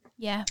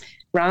 Yeah.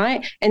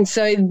 Right. And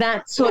so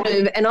that sort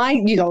of, and I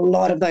use a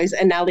lot of those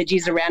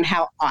analogies around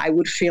how I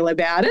would feel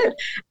about it.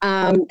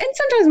 And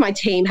sometimes my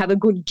team have a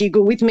good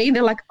giggle with me.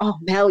 They're like, oh,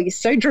 Mel, you're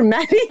so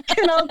dramatic.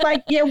 And I was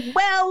like, yeah,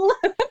 well.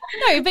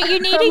 No, but you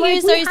need to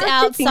use those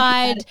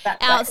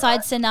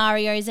outside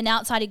scenarios and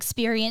outside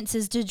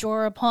experiences to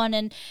draw upon.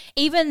 And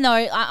even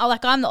though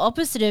I'm the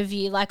opposite of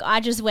you, like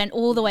I just went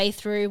all the way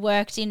through,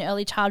 worked in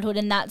early childhood,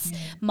 and that's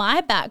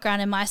my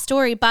background and my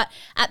story. But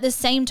at the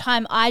same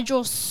time, I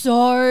draw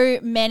so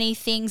many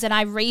things and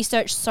I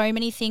research so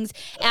many things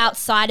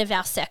outside of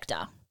our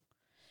sector.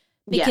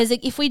 Because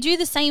if we do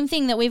the same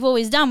thing that we've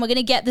always done, we're going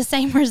to get the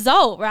same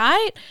result,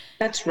 right?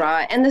 That's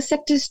right. And the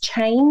sector's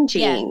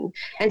changing.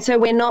 Yeah. And so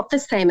we're not the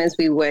same as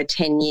we were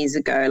 10 years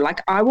ago.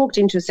 Like I walked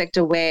into a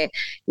sector where,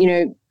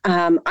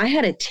 I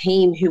had a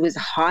team who was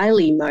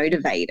highly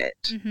motivated.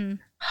 Mm-hmm.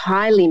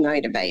 Highly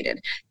motivated.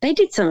 They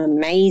did some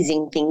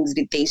amazing things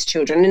with these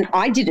children, and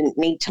I didn't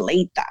need to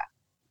lead that,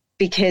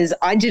 because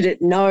I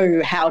didn't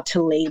know how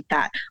to lead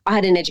that. I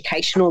had an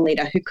educational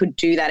leader who could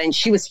do that, and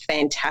she was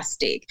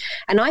fantastic.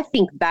 And I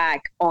think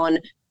back on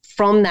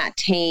from that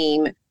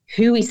team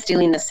who is still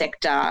in the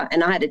sector,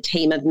 and I had a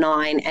team of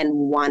 9 and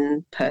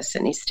 1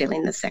 person is still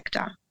in the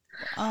sector.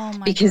 Oh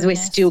my because goodness.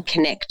 We're still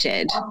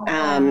connected.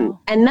 And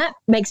that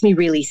makes me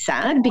really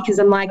sad, because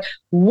I'm like,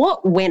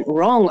 what went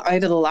wrong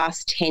over the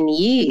last 10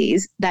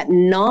 years that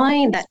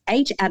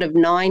 8 out of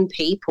 9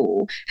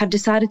 people have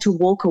decided to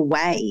walk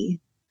away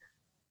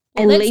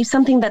and leave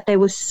something that they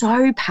were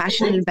so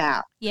passionate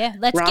about. Yeah,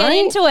 let's get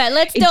into it.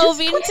 Let's delve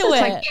into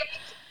it. Like,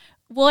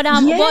 what are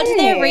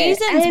their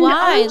reasons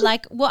why?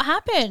 Like, what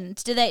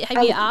happened?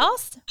 Have you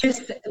asked?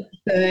 Just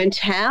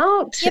burnt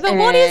out. Yeah, but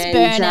what is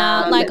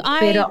burnout?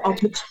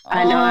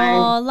 I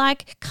know.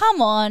 Like,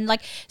 come on.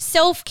 Like,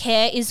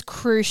 self-care is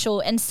crucial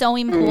and so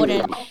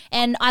important.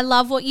 And I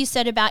love what you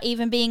said about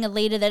even being a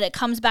leader, that it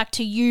comes back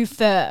to you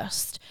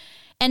first.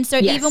 And so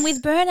even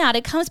with burnout,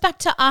 it comes back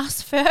to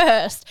us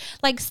first.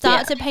 Like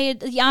to pay,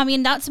 that's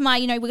we've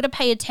got to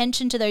pay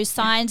attention to those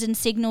signs and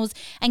signals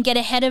and get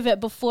ahead of it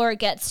before it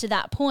gets to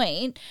that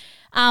point.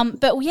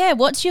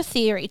 What's your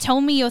theory?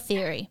 Tell me your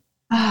theory.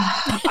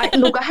 I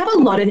have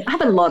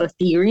a lot of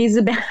theories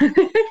about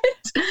it.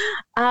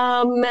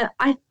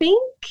 I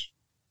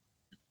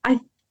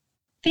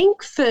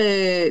think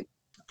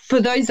for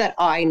those that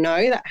I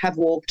know that have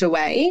walked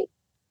away,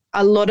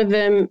 a lot of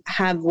them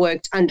have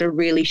worked under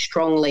really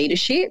strong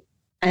leadership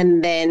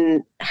and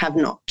then have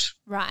not.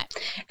 Right.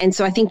 And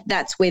so I think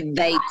that's where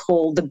they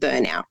call the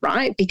burnout,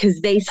 right?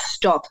 Because they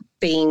stop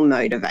being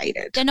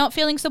motivated. They're not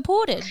feeling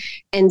supported.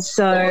 And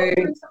so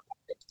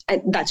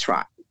that's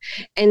right.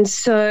 And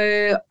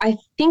so I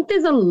think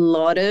there's a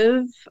lot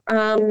of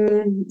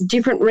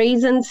different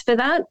reasons for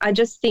that. I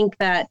just think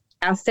that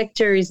our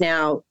sector is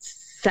now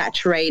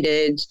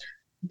saturated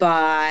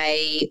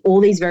by all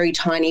these very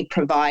tiny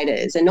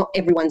providers, and not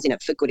everyone's in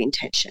it for good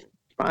intention,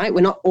 right? We're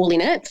not all in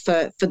it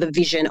for the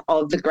vision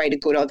of the greater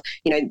good of,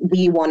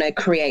 we want to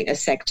create a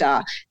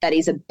sector that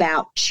is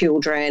about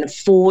children,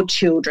 for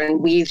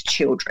children, with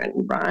children,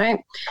 right?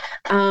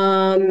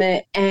 And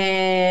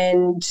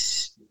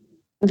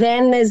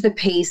then there's the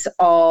piece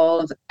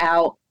of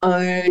our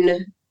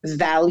own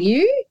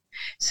value.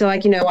 So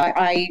I'm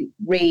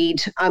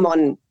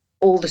on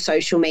all the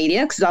social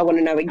media because I want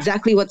to know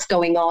exactly what's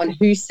going on,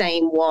 who's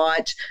saying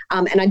what,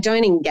 and I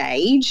don't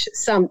engage.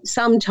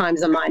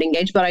 Sometimes I might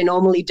engage, but I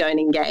normally don't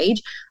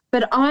engage.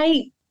 But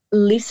I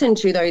listen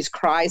to those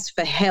cries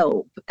for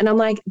help, and I'm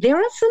like, there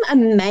are some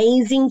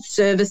amazing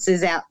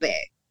services out there,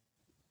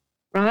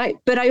 right?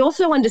 But I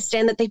also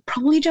understand that they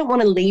probably don't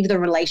want to leave the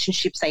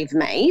relationships they've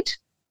made,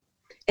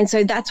 and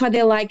so that's why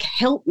they're like,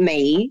 help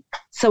me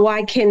so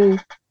I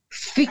can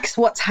fix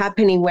what's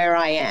happening where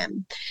I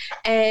am.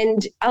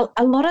 And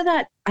a lot of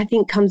that, I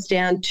think, comes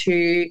down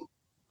to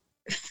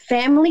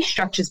family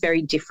structure is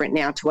very different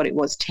now to what it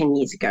was 10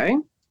 years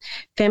ago.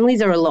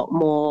 Families are a lot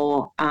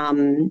more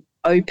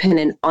open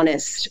and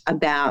honest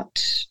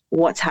about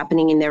what's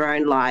happening in their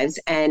own lives,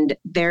 and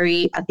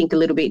very, I think, a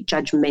little bit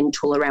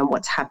judgmental around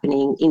what's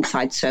happening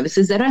inside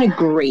services. They don't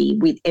agree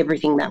with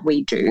everything that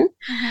we do.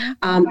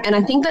 Mm-hmm. And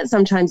I think that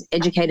sometimes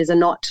educators are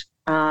not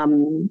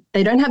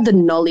they don't have the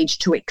knowledge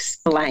to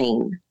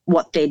explain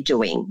what they're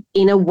doing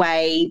in a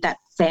way that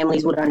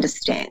families would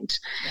understand.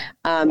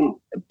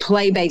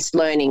 Play-based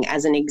learning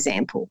as an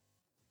example.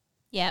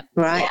 Yep.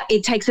 Right?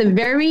 It takes a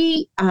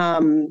very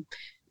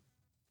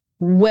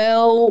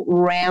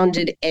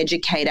well-rounded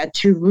educator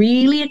to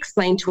really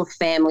explain to a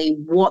family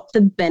what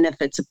the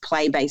benefits of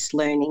play-based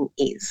learning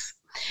is.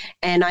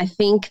 And I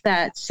think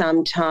that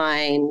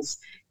sometimes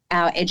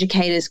our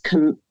educators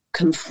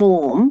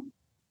conform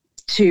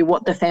to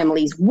what the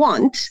families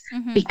want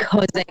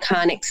because they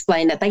can't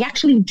explain that they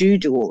actually do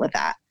all of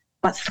that,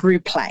 but through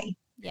play.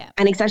 Yeah.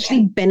 And it's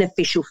actually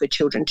beneficial for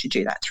children to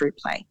do that through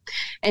play.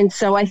 And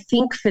so I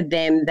think for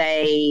them,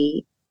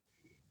 the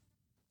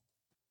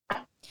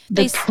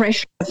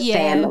pressure of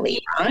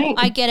family, right?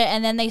 I get it.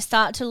 And then they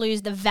start to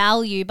lose the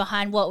value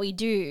behind what we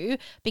do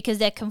because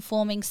they're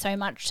conforming so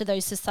much to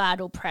those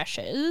societal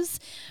pressures.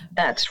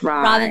 That's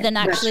right. Rather than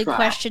actually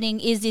questioning,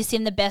 is this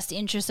in the best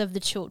interest of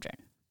the children?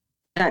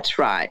 That's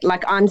right.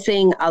 Like I'm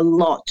seeing a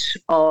lot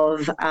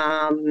of,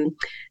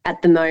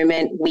 at the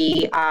moment,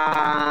 we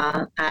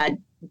are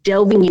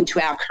delving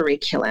into our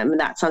curriculum.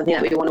 That's something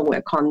that we want to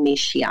work on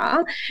this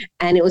year.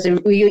 And it was a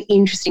really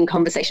interesting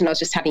conversation I was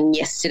just having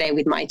yesterday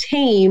with my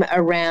team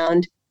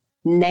around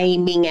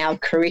naming our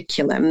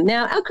curriculum.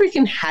 Now, our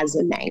curriculum has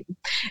a name.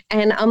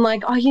 And I'm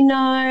like,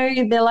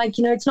 they're like,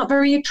 it's not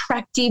very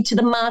attractive to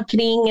the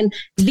marketing, and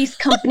this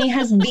company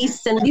has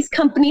this and this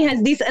company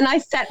has this. And I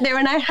sat there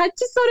and I had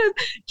to sort of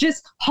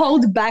just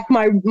hold back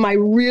my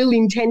real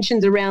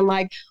intentions around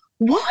like,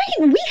 why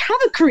we have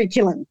a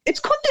curriculum? It's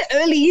called the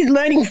Early Years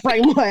Learning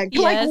Framework.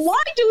 Yes. Like,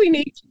 why do we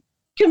need to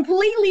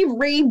completely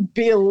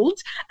rebuild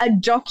a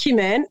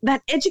document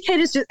that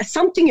educators do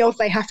something else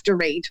they have to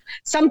read,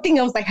 something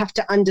else they have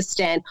to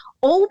understand,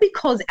 all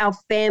because our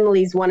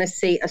families want to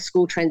see a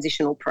school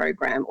transitional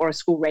program or a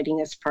school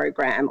readiness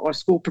program or a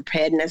school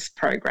preparedness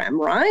program,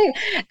 right?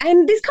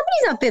 And there's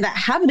companies out there that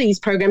have these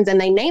programs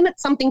and they name it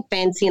something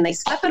fancy and they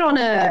slap it on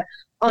a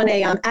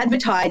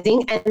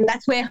advertising, and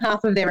that's where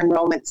half of their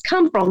enrollments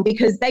come from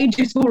because they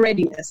do school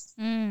readiness,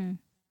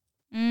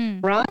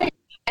 right?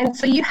 And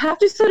so you have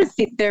to sort of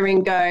sit there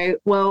and go,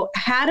 well,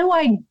 how do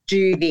I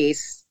do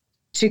this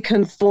to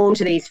conform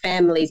to these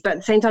families, but at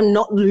the same time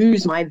not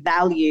lose my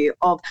value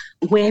of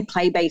where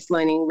play-based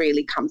learning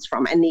really comes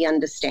from and the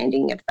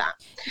understanding of that.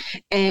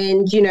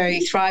 And,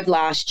 Thrive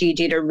last year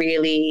did a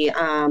really,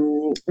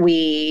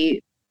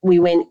 we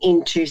went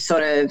into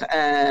sort of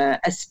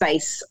a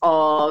space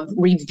of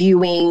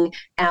reviewing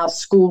our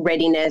school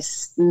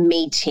readiness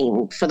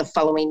meeting for the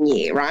following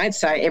year, right?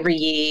 So every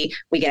year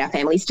we get our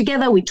families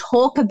together, we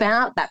talk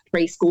about that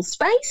preschool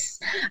space,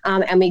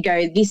 and we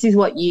go, this is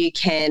what you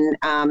can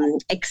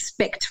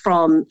expect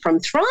from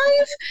Thrive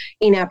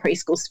in our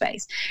preschool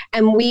space.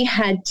 And we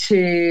had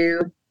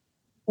to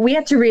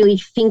really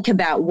think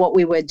about what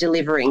we were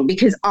delivering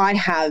because I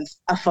have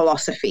a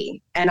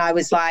philosophy and I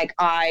was like,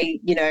 I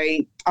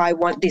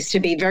want this to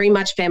be very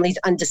much families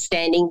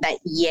understanding that,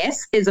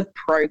 yes, there's a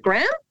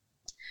program,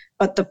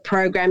 but the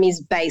program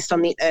is based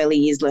on the Early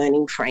Years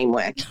Learning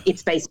Framework.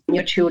 It's based on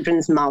your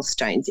children's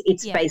milestones.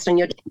 It's based on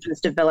your children's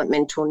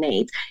developmental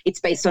needs. It's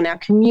based on our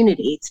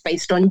community. It's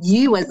based on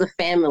you as a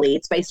family.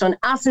 It's based on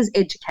us as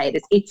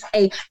educators. It's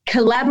a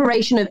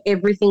collaboration of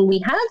everything we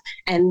have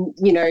and,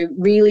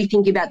 really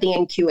think about the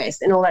NQS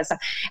and all that stuff.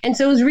 And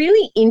so it was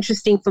really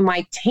interesting for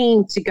my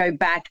team to go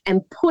back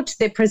and put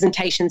their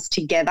presentations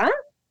together.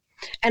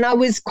 And I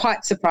was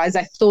quite surprised.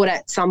 I thought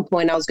at some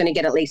point I was going to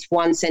get at least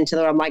one centre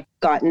that I'm like,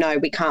 God, no,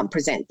 we can't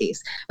present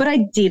this. But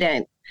I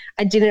didn't.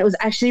 It was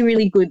actually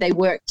really good. They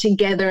worked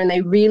together and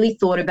they really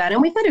thought about it.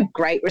 And we've had a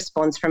great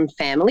response from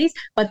families,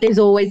 but there's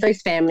always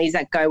those families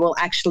that go, well,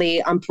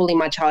 actually, I'm pulling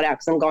my child out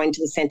because I'm going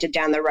to the centre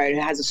down the road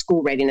who has a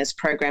school readiness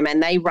program,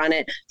 and they run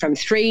it from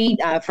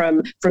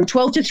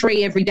 12 to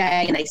 3 every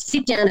day, and they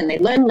sit down and they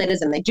learn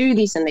letters and they do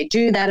this and they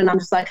do that. And I'm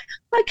just like,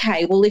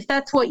 okay, well, if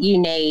that's what you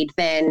need,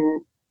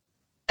 then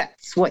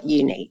that's what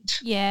you need.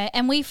 Yeah,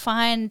 and we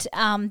find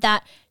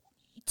that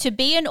to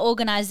be an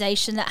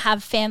organisation that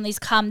have families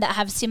come that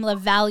have similar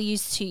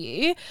values to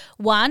you,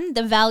 one,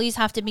 the values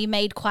have to be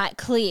made quite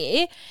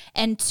clear,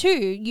 and two,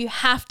 you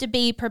have to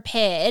be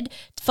prepared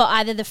for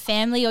either the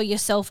family or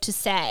yourself to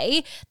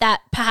say that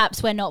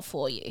perhaps we're not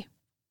for you.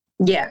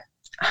 Yeah,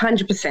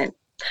 100%.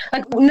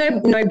 Like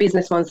no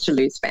business wants to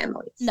lose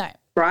families. No.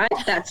 Right?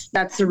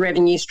 That's the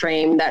revenue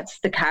stream. That's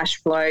the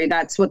cash flow.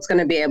 That's what's going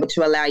to be able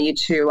to allow you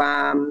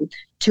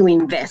to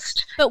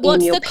invest. But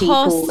what's in your the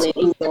cost?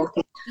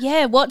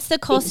 What's the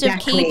cost of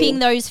Exactly. keeping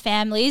those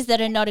families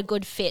that are not a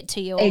good fit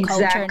to your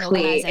culture and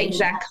organisation?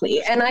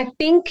 Exactly. And I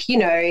think,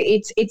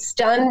 it's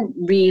done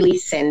really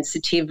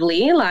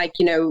sensitively. Like,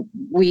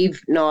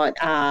 we've not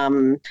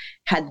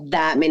had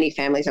that many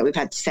families that we've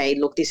had to say,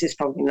 look, this is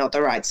probably not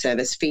the right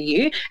service for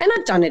you. And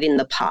I've done it in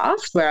the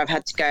past where I've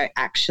had to go,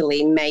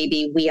 actually,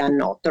 maybe we are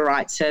not the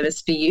right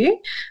service for you,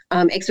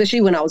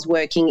 especially when I was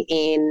working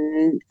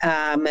in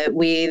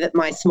with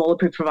my smaller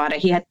provider.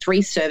 He had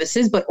 3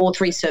 services, but all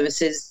 3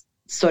 services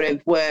sort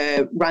of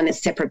were run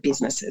as separate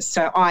businesses.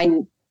 So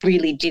I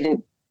really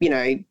didn't,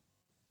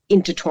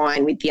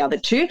 intertwine with the other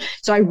 2.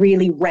 So I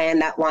really ran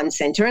that one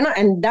centre.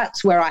 And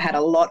that's where I had a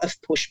lot of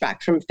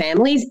pushback from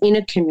families in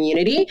a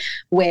community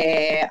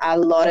where a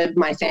lot of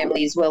my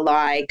families were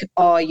like,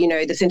 oh,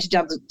 the centre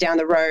down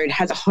the road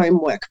has a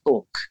homework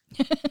book.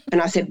 And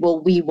I said,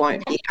 well, we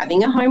won't be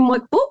having a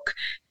homework book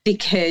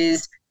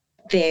because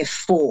they're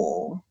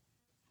 4.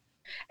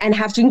 and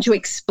having to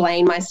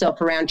explain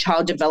myself around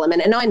child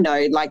development. And I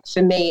know, like,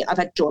 for me, I've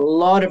had to do a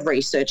lot of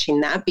research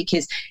in that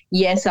because,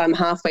 yes, I'm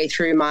halfway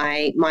through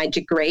my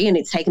degree and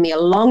it's taken me a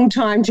long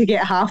time to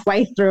get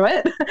halfway through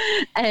it.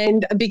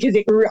 And because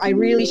I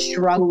really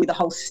struggle with the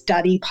whole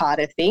study part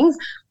of things.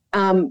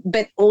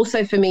 But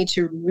also for me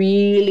to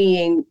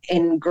really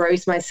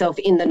engross myself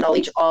in the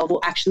knowledge of,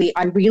 well, actually,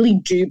 I really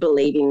do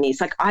believe in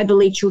this. Like, I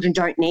believe children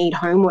don't need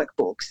homework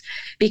books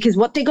because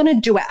what they're going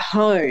to do at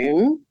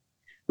home,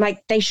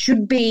 like, they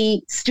should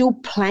be still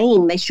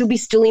playing. They should be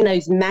still in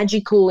those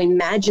magical,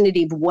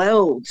 imaginative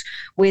worlds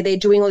where they're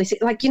doing all this.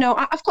 Like,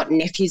 I've got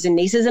nephews and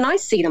nieces and I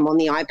see them on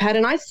the iPad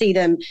and I see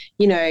them,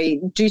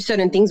 do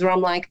certain things where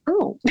I'm like,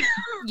 oh.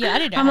 Yeah, I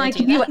don't know. I'm like,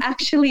 you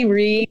actually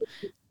really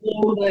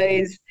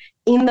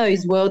in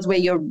those worlds where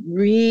you're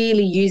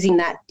really using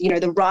that,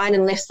 the right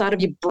and left side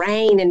of your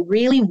brain and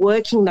really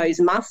working those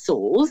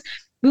muscles,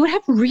 we would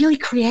have really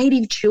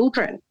creative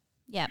children.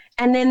 Yeah.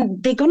 And then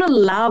they're going to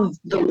love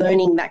the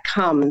learning that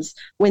comes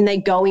when they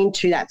go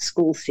into that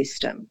school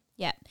system.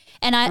 Yeah.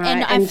 And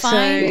I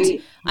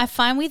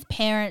find with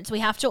parents, we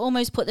have to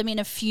almost put them in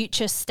a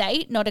future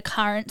state, not a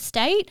current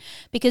state,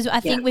 because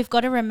I think we've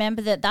got to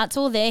remember that that's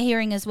all they're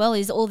hearing as well,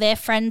 is all their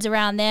friends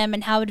around them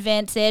and how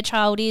advanced their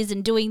child is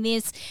and doing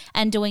this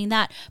and doing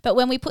that. But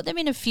when we put them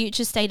in a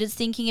future state, it's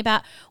thinking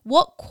about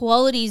what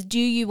qualities do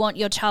you want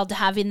your child to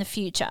have in the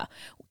future?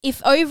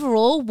 If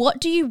overall,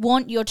 what do you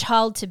want your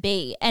child to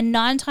be? And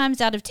 9 times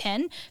out of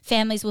 10,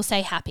 families will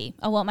say happy.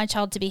 I want my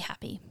child to be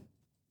happy.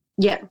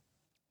 Yeah.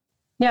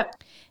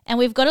 Yep. And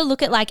we've got to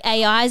look at, like,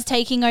 AIs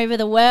taking over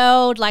the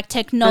world, like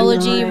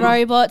technology,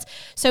 robots.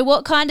 So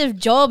what kind of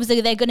jobs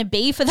are there going to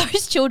be for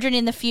those children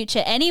in the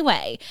future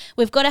anyway?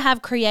 We've got to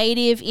have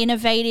creative,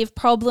 innovative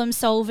problem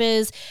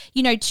solvers,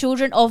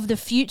 children of the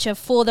future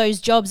for those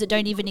jobs that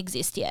don't even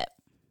exist yet.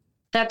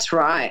 That's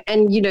right.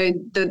 And,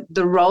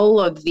 the role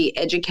of the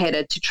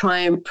educator to try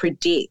and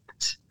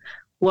predict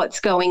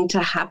what's going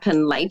to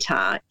happen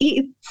later,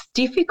 it's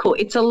difficult.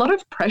 It's a lot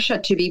of pressure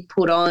to be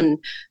put on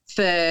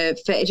for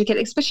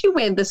educators, especially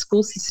where the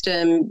school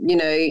system,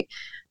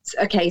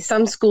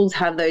 some schools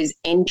have those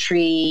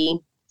entry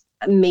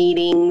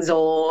meetings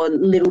or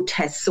little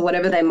tests or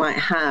whatever they might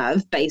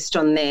have based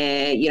on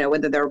their,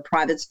 whether they're a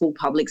private school,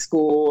 public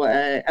school,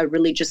 a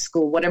religious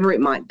school, whatever it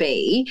might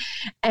be.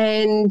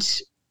 And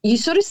you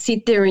sort of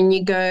sit there and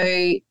you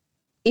go,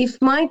 if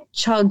my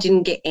child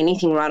didn't get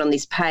anything right on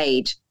this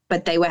page,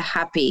 but they were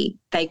happy,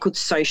 they could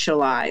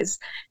socialise,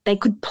 they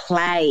could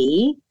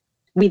play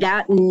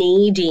without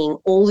needing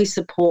all the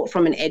support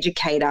from an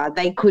educator,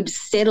 they could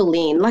settle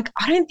in. Like,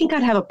 I don't think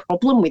I'd have a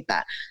problem with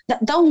that.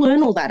 They'll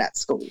learn all that at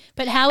school.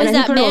 But how is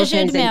that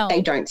measured, Mel?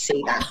 They don't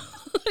see that.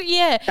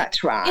 Yeah.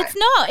 That's right. It's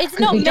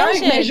not we measured.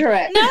 Don't measure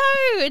it.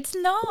 No, it's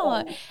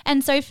not.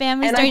 And so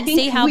families don't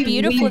see how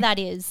beautiful that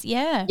is.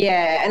 Yeah.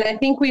 Yeah, and I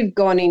think we've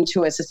gone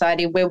into a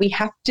society where we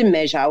have to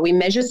measure. We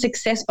measure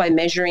success by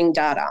measuring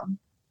data.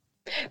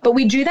 But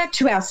we do that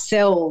to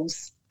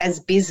ourselves as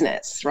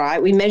business,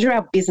 right? We measure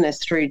our business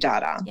through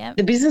data. Yep.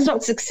 The business is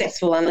not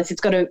successful unless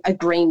it's got a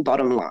green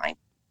bottom line.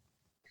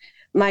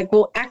 Like,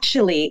 well,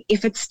 actually,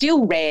 if it's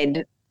still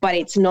red, but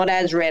it's not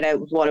as red as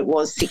what it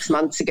was 6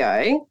 months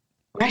ago,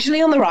 we're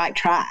actually on the right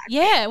track.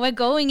 Yeah, we're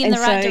going in the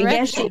right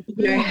direction.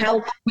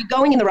 Yes, we're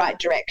going in the right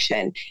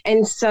direction.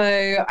 And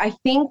so I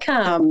think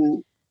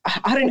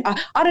I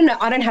don't know.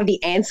 I don't have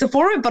the answer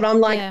for it, but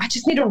I'm like, I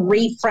just need to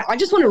reframe. I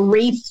just want to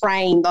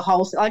reframe the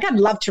whole. Like, I'd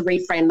love to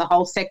reframe the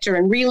whole sector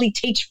and really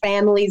teach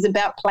families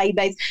about play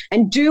based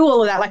and do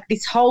all of that, like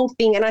this whole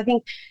thing. And I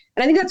think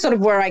that's sort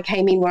of where I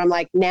came in, where I'm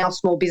like, now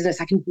small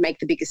business, I can make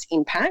the biggest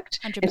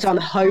impact. 100%. And so I'm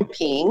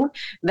hoping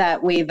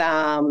that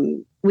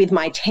with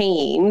my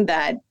team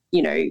that,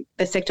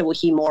 the sector will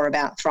hear more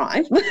about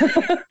Thrive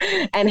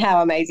and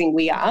how amazing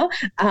we are,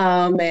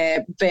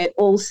 but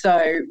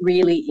also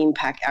really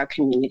impact our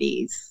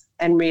communities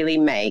and really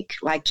make,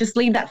 like, just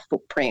leave that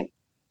footprint.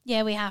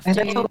 Yeah, we have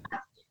to.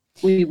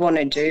 We want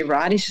to do,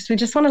 right? We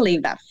just want to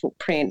leave that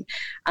footprint.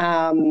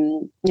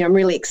 I'm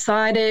really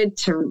excited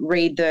to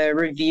read the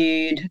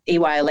reviewed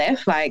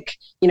EYLF. Like,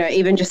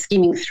 even just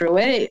skimming through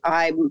it,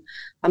 I'm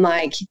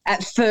like,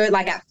 at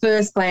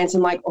first glance,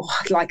 I'm like, oh,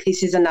 like,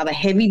 this is another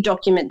heavy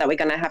document that we're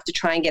going to have to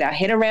try and get our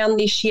head around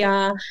this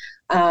year.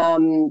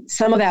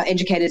 Some of our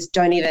educators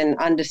don't even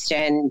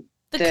understand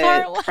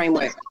the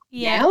framework.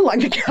 Yeah. Now,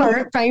 like the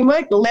current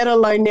framework, let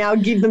alone now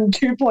give them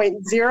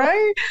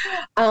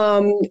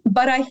 2.0.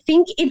 But I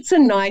think it's a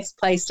nice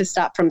place to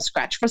start from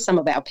scratch for some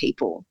of our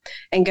people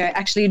and go,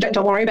 actually,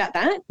 don't worry about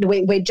that.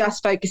 We're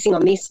just focusing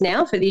on this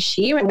now for this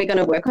year and we're going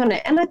to work on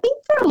it. And I think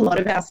for a lot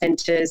of our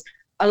centres,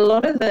 a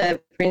lot of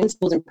the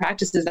principles and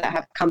practices that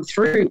have come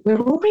through, we're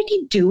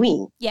already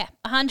doing. Yeah,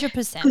 100%.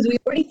 Because we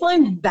already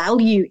find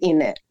value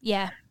in it.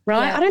 Yeah.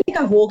 Right? Yeah. I don't think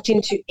I've walked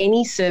into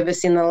any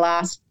service in the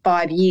last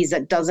 5 years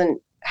that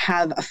doesn't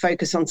have a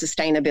focus on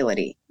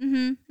sustainability.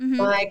 Mm-hmm,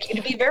 mm-hmm. Like,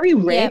 it'd be very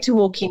rare to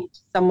walk into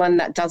someone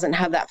that doesn't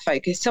have that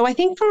focus. So I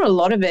think for a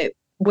lot of it,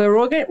 we're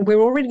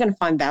already going to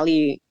find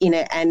value in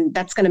it, and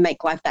that's going to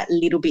make life that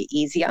little bit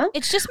easier.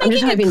 It's just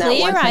making it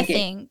clear, I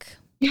think.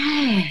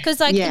 Yeah.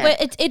 Because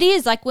it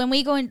is like when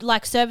we go in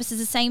like services,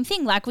 the same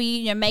thing. Like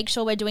we make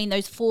sure we're doing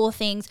those 4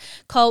 things: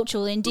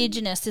 cultural,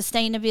 Indigenous,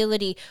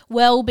 sustainability,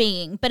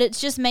 well-being. But it's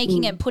just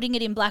making it, putting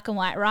it in black and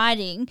white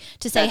writing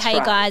to say, That's hey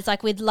right. guys,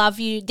 like we'd love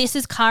you. This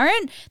is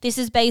current. This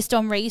is based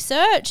on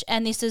research,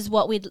 and this is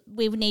what we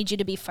need you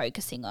to be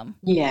focusing on.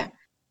 Yeah.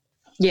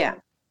 Yeah.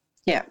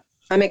 Yeah.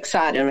 I'm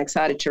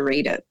excited to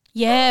read it.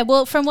 Yeah,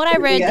 well, from what I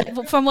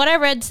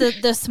read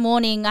this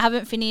morning, I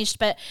haven't finished,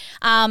 but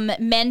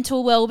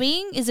mental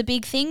well-being is a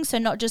big thing. So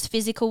not just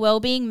physical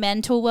well-being,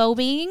 mental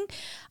well-being,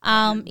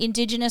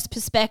 Indigenous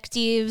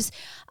perspectives.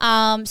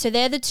 So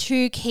they're the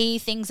 2 key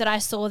things that I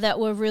saw that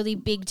were really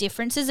big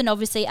differences, and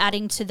obviously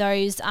adding to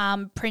those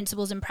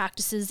principles and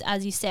practices,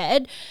 as you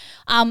said.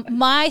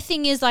 My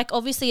thing is, like,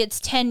 obviously it's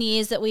 10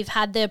 years that we've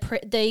had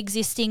the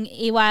existing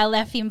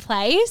EYLF in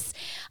place.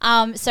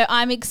 So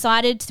I'm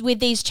excited with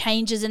these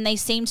changes, and they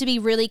seem to be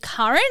really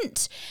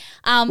current.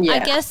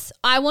 I guess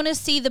I want to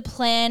see the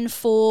plan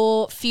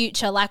for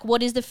future. Like,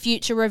 what is the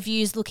future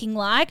reviews looking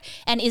like?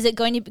 And is it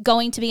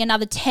going to be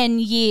another 10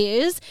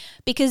 years?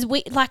 Because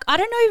I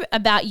don't know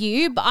about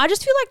you, but I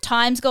just feel like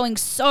time's going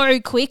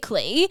so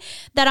quickly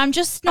that I'm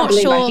just not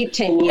sure. I hit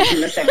 10 years in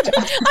the sector.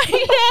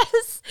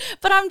 Yes,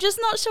 but I'm just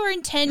not sure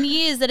in 10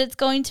 years that it's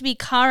going to be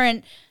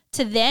current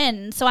to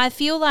then. So I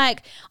feel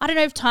like, I don't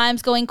know if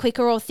time's going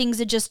quicker or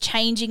things are just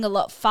changing a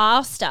lot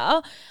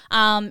faster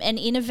and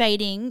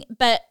innovating,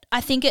 but I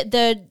think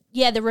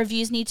the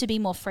reviews need to be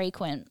more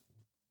frequent.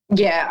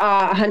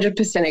 Yeah,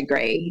 100%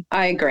 agree.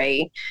 I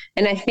agree.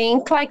 And I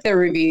think like the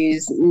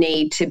reviews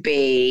need to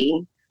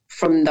be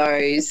from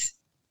those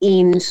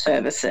in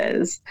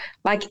services.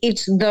 Like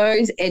it's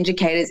those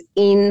educators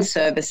in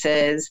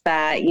services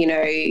that,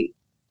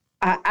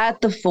 are at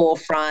the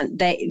forefront.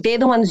 They're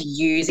the ones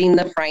using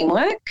the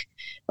framework.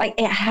 Like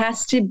it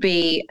has to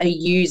be a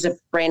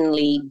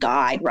user-friendly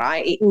guide,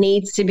 right? It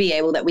needs to be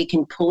able that we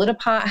can pull it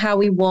apart how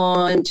we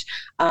want,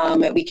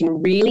 we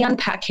can really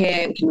unpack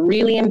it, we can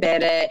really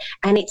embed it,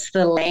 and it's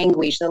the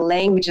language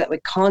that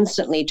we're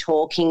constantly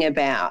talking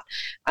about.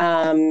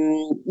 I've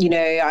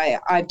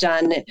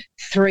done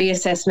 3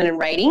 assessment and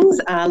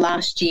ratings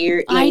last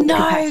year in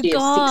capacity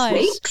of 6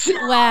 weeks.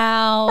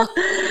 Wow.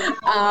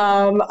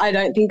 I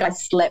don't think I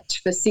slept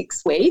for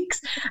 6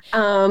 weeks.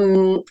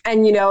 And,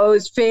 I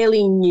was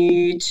fairly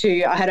new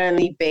I had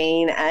only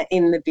been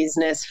in the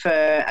business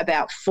for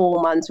about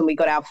 4 months when we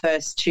got our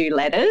first 2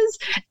 letters.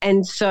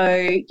 And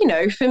so,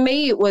 for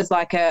me, it was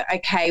like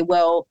okay,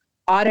 well,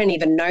 I don't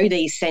even know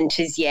these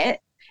centres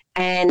yet.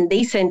 And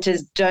these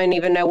centres don't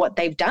even know what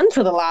they've done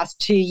for the last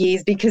 2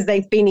 years because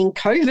they've been in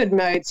COVID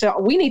mode. So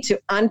we need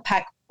to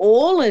unpack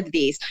all of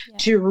this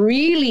to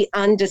really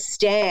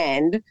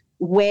understand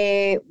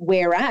where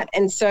we're at.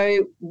 And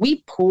so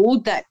we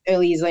pulled that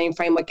early years learning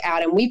framework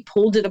out and we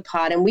pulled it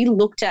apart and we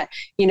looked at,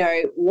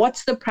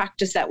 what's the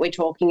practice that we're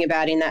talking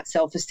about in that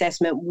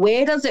self-assessment?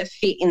 Where does it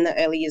fit in the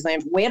early years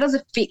learning? Where does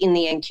it fit in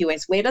the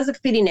NQS? Where does it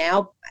fit in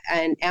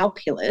our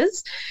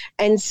pillars?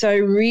 And so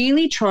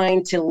really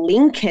trying to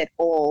link it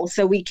all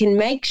so we can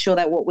make sure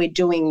that what we're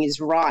doing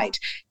is right.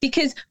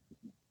 Because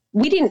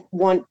we didn't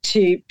want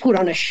to put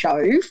on a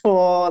show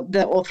for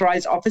the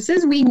authorised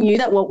officers. We knew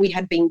that what we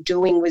had been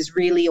doing was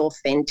really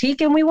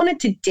authentic and we wanted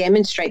to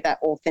demonstrate that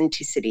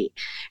authenticity.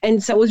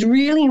 And so it was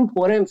really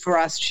important for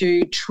us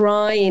to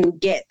try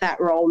and get that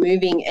role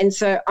moving. And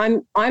so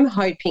I'm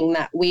hoping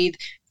that with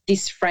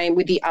this frame,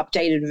 with the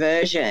updated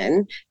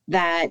version,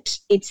 that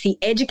it's the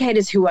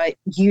educators who are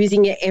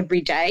using it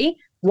every day.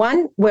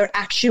 One, we're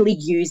actually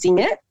using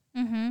it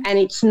and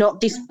it's not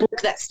this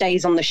book that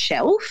stays on the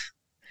shelf.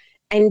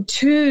 And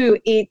 2,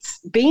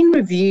 it's been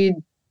reviewed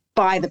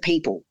by the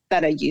people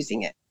that are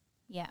using it.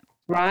 Yeah.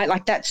 Right?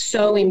 Like that's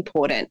so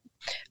important.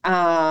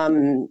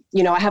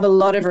 I have a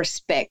lot of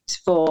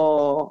respect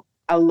for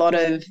a lot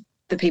of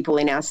the people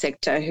in our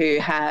sector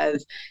who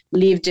have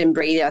lived and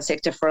breathed our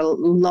sector for a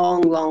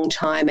long, long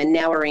time and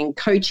now are in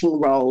coaching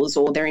roles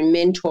or they're in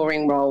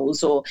mentoring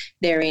roles or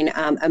they're in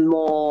a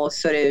more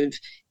sort of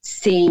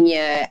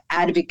senior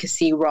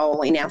advocacy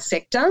role in our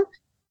sector.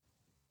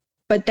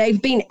 But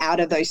they've been out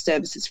of those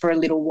services for a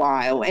little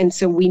while. And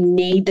so we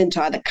need them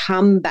to either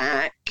come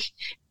back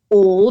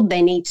or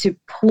they need to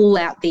pull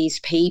out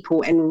these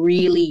people and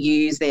really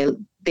use their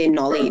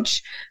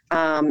knowledge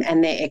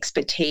and their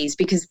expertise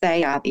because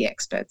they are the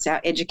experts.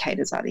 Our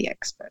educators are the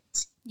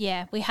experts.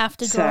 Yeah, we have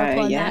to draw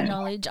upon that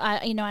knowledge.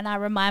 And I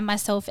remind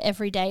myself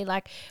every day,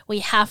 like, we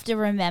have to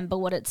remember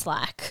what it's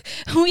like.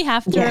 We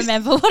have to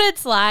remember what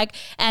it's like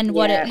and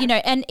what it,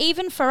 and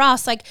even for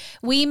us, like,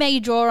 we may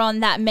draw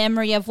on that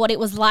memory of what it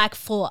was like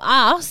for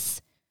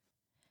us,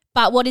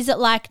 but what is it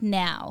like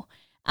now?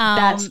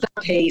 That's the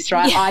piece,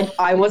 right? Yeah.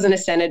 I wasn't a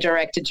centre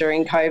director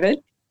during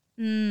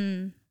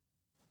COVID.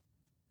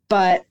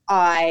 But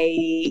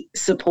I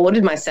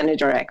supported my centre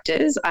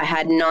directors. I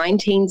had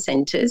 19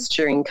 centres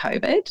during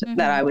COVID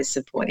that I was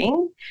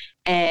supporting,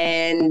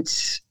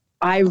 and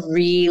I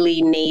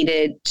really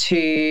needed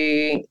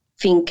to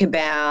think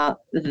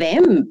about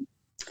them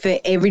for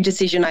every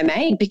decision I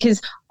made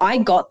because I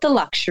got the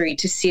luxury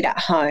to sit at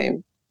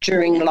home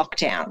during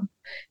lockdown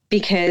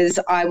because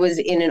I was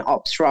in an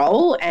ops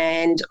role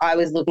and I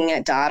was looking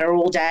at data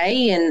all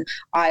day, and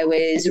I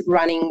was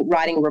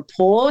writing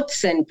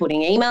reports and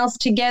putting emails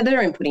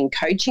together and putting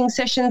coaching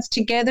sessions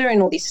together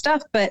and all this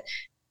stuff. But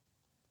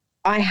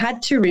I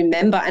had to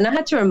remember, and I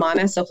had to remind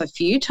myself a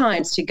few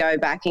times to go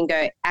back and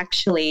go,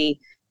 actually,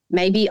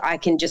 maybe I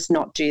can just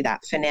not do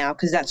that for now,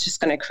 because that's just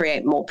going to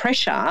create more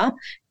pressure.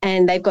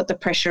 And they've got the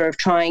pressure of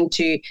trying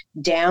to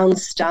down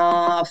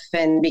staff,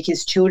 and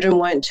because children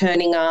weren't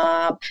turning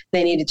up,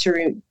 they needed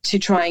to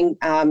try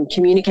and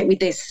communicate with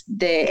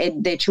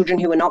their children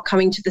who were not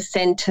coming to the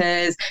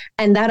centres.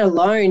 And that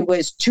alone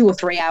was 2 or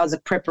 3 hours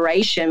of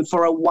preparation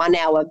for a 1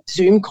 hour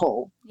Zoom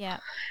call. Yeah.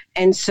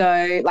 And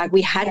so, like,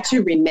 we had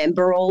to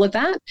remember all of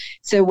that.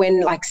 So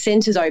when, like,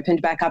 centres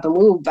opened back up and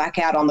we were back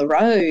out on the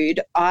road,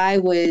 I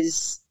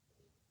was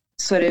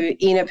sort of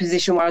in a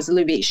position where I was a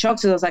little bit shocked.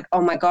 So I was like, oh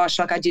my gosh,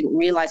 like I didn't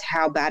realize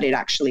how bad it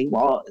actually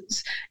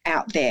was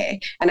out there.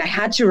 And I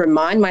had to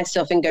remind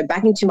myself and go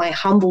back into my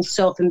humble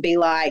self and be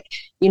like,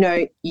 you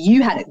know,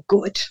 you had it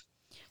good.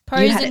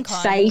 Pros you had and it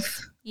cons.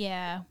 safe.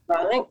 Yeah.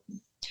 Right.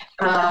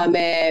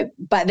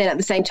 But then at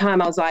the same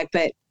time, I was like,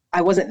 but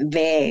I wasn't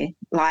there.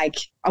 Like,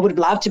 I would have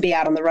loved to be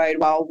out on the road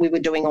while we were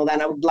doing all that.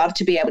 And I would love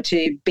to be able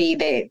to be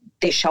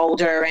their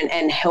shoulder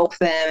and help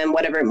them and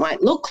whatever it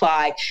might look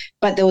like.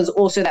 But there was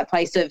also that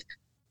place of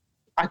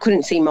I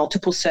couldn't see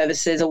multiple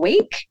services a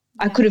week.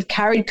 Yeah. I could have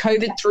carried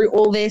COVID through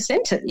all their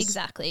centres.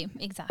 Exactly.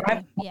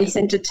 Right? Yeah. One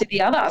centre to the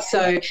other.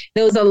 So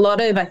there was a lot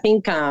of, I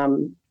think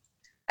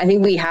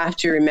we have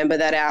to remember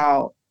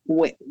that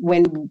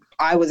when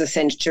I was a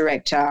centre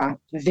director,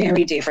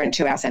 very different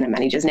to our centre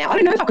managers now. I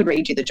don't know if I could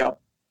read you the job.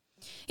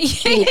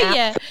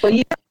 Yeah. Well,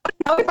 you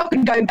don't know if I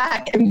could go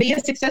back and be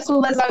as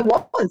successful as I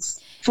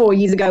was 4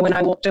 years ago when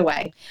I walked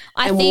away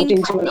walked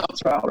into an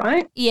ops role,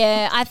 right?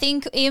 Yeah, I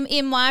think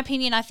in my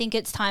opinion, I think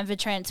it's time for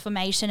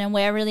transformation, and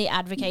we're really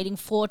advocating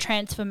for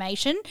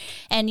transformation.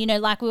 And, you know,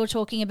 like we were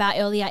talking about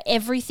earlier,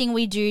 everything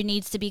we do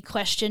needs to be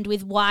questioned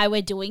with why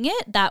we're doing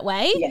it that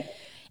way. Yeah.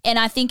 And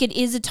I think it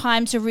is a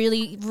time to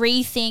really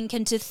rethink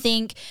and to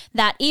think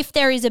that if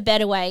there is a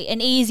better way,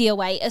 an easier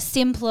way, a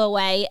simpler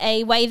way,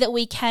 a way that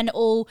we can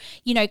all,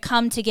 you know,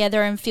 come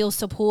together and feel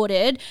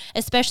supported,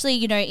 especially,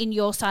 you know, in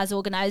your size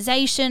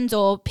organizations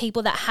or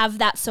people that have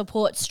that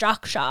support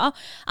structure.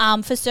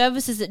 For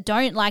services that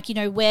don't, like, you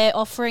know, we're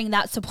offering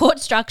that support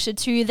structure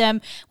to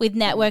them with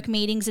network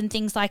meetings and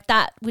things like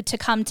that to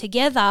come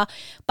together.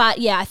 But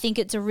yeah, I think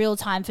it's a real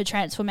time for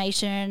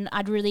transformation.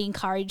 I'd really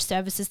encourage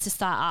services to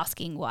start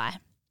asking why.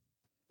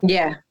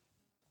 Yeah.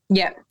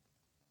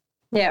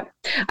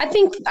 I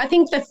think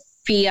the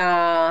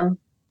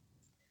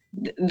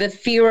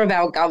fear of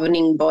our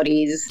governing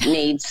bodies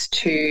needs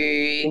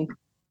to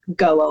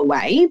go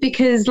away,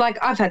 because, like,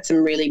 I've had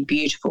some really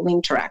beautiful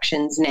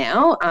interactions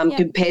now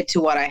compared to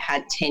what I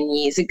had 10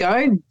 years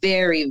ago.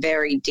 Very,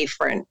 very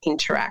different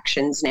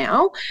interactions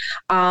now.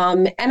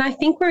 And I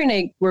think we're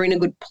in a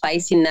good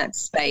place in that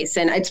space.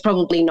 And it's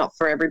probably not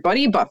for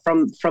everybody, but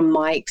from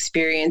my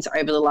experience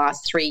over the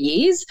last 3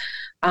 years,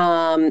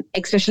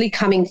 especially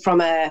coming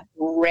from a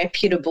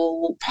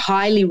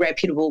highly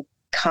reputable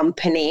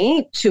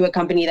company to a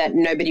company that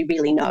nobody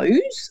really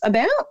knows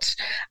about,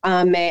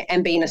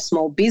 and being a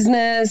small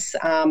business,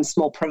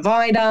 small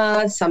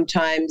provider,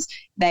 sometimes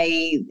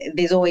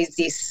there's always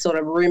this sort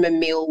of rumour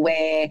mill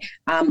where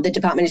the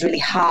department is really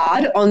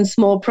hard on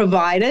small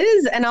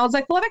providers. And I was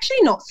like, well, I've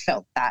actually not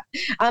felt that.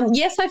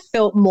 Yes, I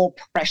felt more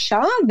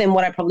pressure than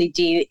what I probably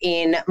did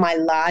in my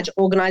large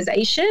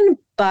organisation,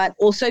 but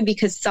also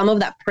because some of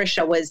that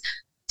pressure was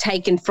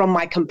taken from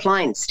my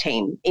compliance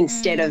team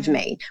instead of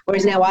me.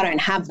 Whereas now I don't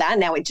have that.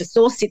 Now it just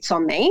all sits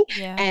on me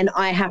and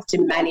I have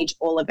to manage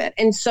all of it.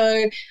 And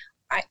so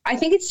I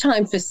think it's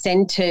time for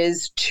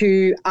centres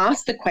to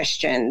ask the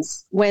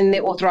questions when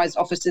the authorised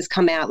officers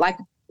come out, like,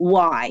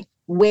 why?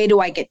 Where do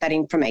I get that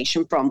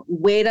information from?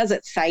 Where does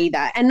it say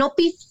that? And not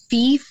be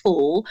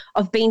fearful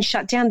of being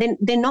shut down. Then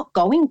they're not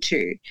going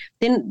to.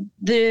 Then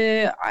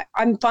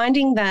I'm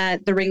finding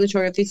that the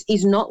regulatory office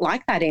is not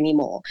like that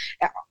anymore.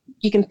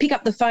 You can pick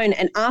up the phone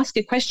and ask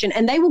a question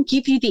and they will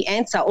give you the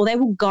answer, or they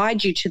will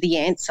guide you to the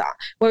answer.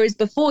 Whereas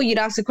before you'd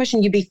ask a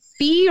question, you'd be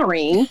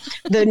fearing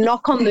the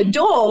knock on the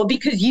door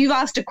because you've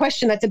asked a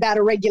question that's about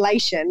a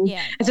regulation.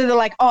 Yeah. And so they're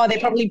like, oh, they're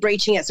probably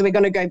breaching it, so we're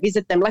going to go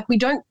visit them. Like, we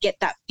don't get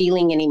that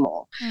feeling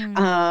anymore.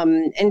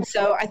 And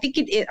so I think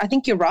I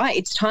think you're right.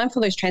 It's time for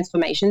those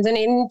transformations, and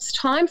it's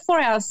time for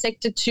our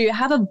sector to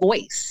have a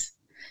voice,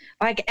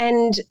 like,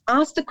 and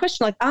ask the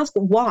question, like, ask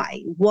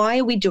why. Why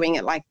are we doing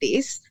it like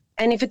this?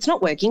 And if it's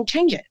not working,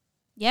 change it.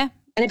 Yeah.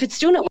 And if it's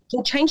still not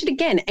working, change it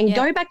again and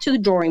go back to the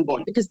drawing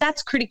board, because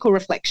that's critical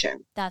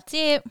reflection. That's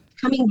it.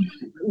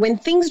 When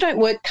things don't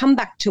work, come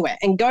back to it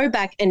and go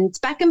back, and it's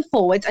back and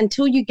forwards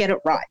until you get it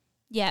right.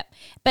 Yeah,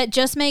 but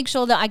just make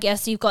sure that I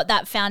guess you've got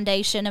that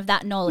foundation of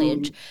that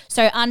knowledge.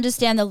 So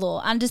understand the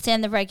law,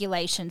 understand the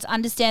regulations,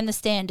 understand the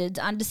standards,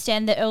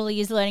 understand the early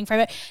years learning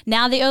framework.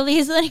 Now the early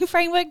years learning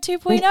framework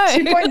 2.0.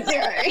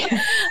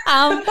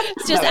 2.0.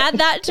 Just add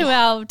that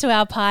to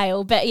our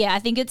pile. But yeah, I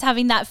think it's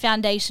having that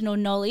foundational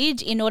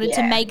knowledge in order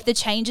to make the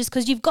changes,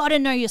 because you've got to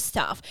know your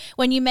stuff.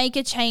 When you make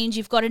a change,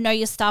 you've got to know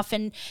your stuff,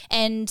 and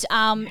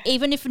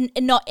even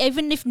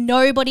if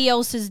nobody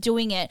else is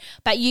doing it,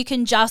 but you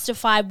can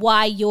justify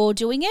why you're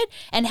doing it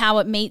and how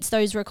it meets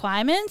those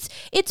requirements,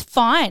 it's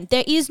fine.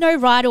 There is no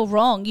right or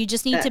wrong. You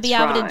just need to be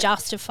able to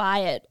justify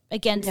it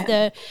against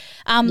the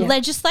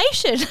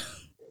legislation.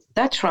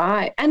 That's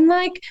right. And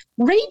like,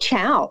 reach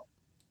out.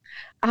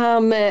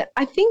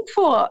 I think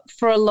for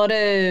a lot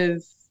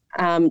of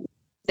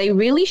they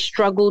really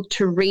struggle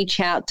to reach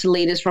out to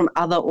leaders from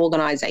other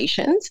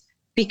organizations,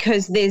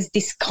 because there's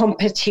this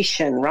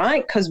competition,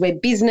 right? Because we're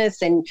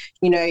business and,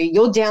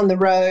 you're down the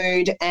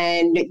road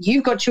and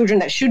you've got children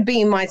that should be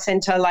in my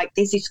center. Like,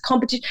 there's this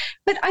competition.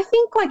 But I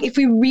think, like, if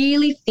we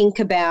really think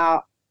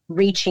about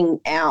reaching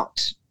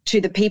out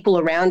to the people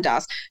around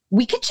us,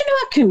 we get to know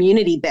our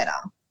community better,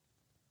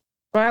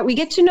 right? We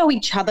get to know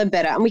each other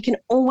better, and we can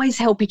always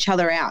help each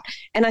other out.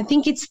 And I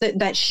think it's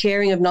that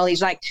sharing of knowledge,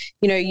 like,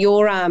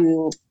 your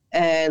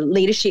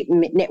leadership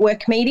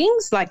network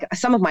meetings, like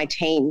some of my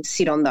team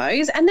sit on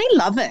those and they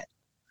love it.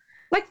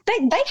 Like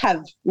they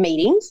have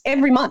meetings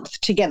every month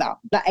together,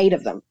 the 8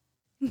 of them.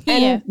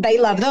 And they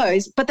love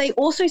those, but they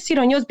also sit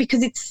on yours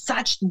because it's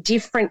such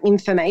different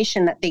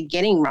information that they're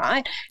getting,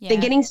 right? Yeah.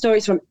 They're getting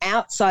stories from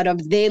outside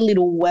of their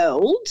little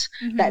world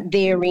that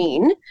they're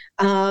in,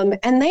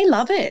 and they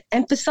love it.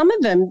 And for some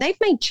of them, they've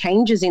made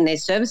changes in their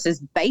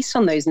services based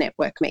on those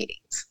network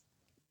meetings.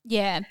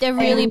 Yeah, they're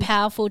really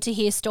powerful to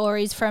hear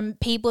stories from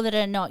people that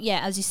are not,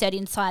 as you said,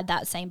 inside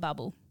that same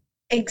bubble.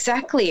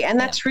 Exactly, and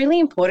that's really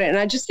important. And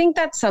I just think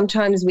that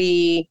sometimes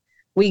we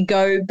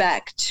go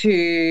back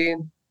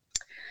to,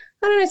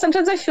 I don't know,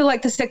 sometimes I feel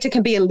like the sector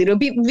can be a little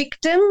bit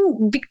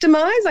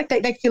victimized, like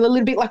they feel a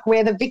little bit like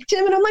we're the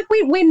victim. And I'm like,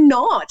 we're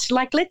not.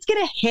 Like, let's get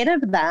ahead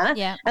of that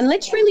and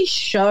let's really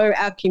show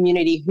our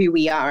community who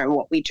we are and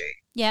what we do.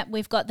 Yeah,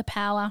 we've got the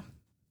power.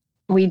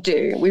 We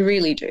do. We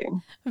really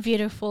do.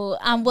 Beautiful.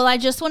 Well, I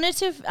just wanted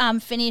to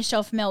finish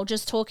off, Mel,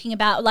 just talking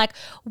about, like,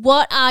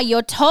 what are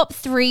your top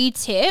 3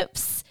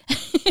 tips?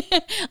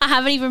 I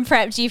haven't even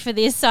prepped you for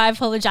this, so I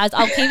apologize.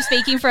 I'll keep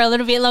speaking for a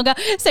little bit longer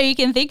so you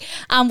can think.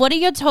 What are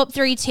your top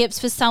 3 tips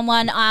for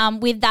someone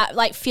with that,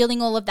 like,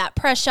 feeling all of that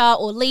pressure,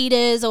 or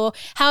leaders, or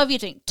however you're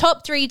doing?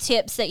 Top 3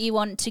 tips that you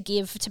want to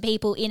give to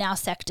people in our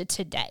sector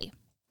today.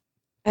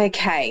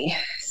 Okay.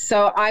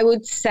 So I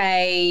would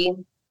say,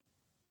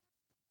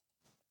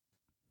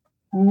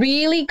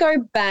 really go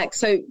back.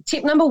 So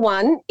tip number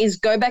 1 is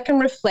go back and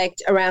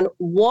reflect around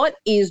what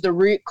is the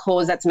root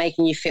cause that's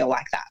making you feel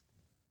like that.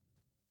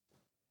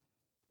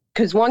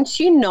 Because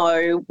once you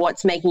know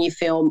what's making you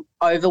feel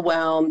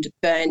overwhelmed,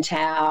 burnt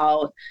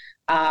out,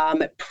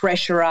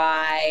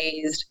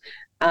 pressurized,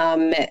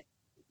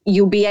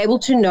 you'll be able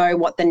to know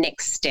what the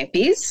next step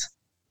is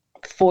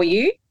for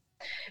you.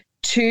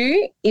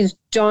 2 is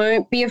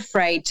don't be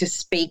afraid to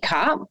speak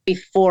up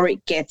before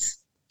it gets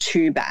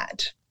too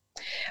bad.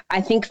 I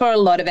think for a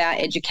lot of our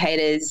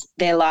educators,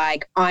 they're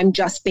like, I'm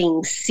just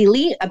being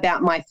silly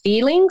about my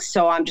feelings,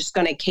 so I'm just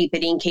going to keep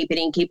it in,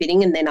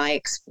 and then I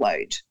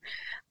explode.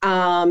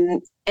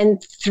 And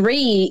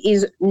 3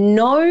 is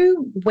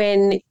know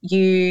when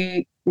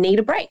you need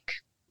a break.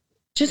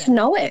 Just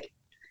know it,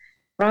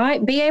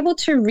 right? Be able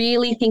to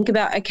really think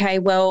about, okay,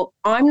 well,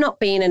 I'm not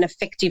being an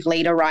effective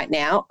leader right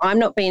now. I'm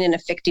not being an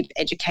effective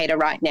educator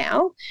right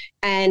now.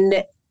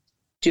 And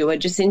do a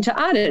Jacinta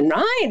Ardern,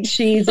 right?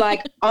 She's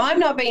like, I'm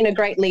not being a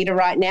great leader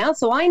right now,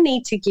 so I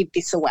need to give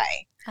this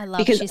away. I love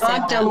because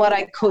I've done what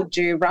I could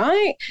do,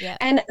 right? Yeah.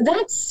 And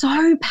that's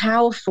so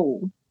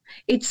powerful.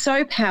 It's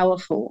so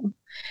powerful.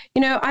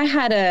 I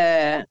had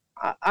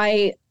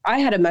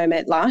a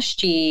moment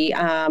last year,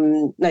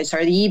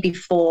 the year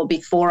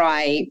before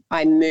I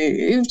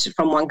moved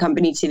from one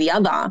company to the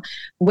other,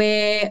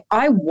 where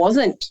I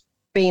wasn't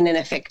being an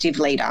effective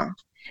leader.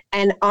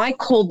 And I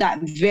called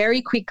that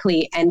very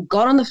quickly and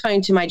got on the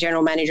phone to my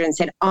general manager and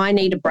said, I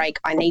need a break.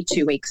 I need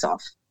 2 weeks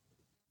off.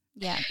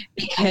 Yeah.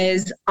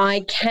 Because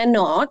I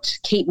cannot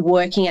keep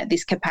working at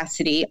this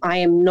capacity. I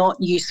am not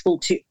useful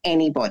to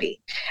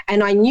anybody.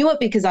 And I knew it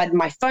because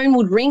my phone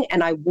would ring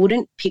and I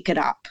wouldn't pick it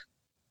up.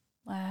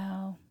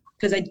 Wow.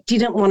 Because I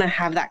didn't want to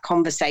have that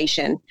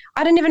conversation.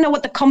 I didn't even know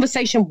what the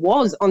conversation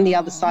was on the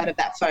other side of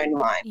that phone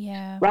line.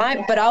 Yeah.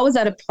 Right? But I was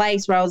at a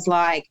place where I was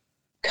like,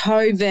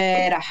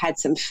 COVID, I had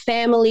some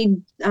family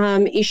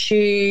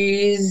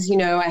issues,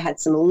 I had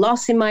some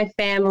loss in my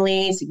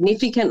family,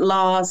 significant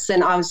loss.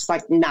 And I was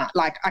like, nah,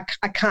 like I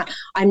can't,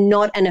 I'm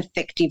not an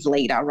effective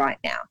leader right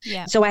now.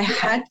 Yeah. So I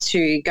had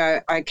to go,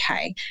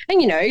 okay.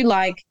 And,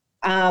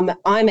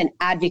 I'm an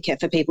advocate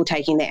for people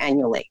taking their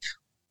annual leave.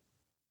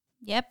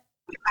 Yep.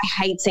 I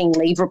hate seeing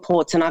leave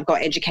reports, and I've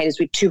got educators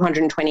with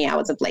 220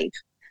 hours of leave.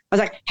 I was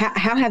like,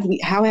 how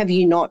have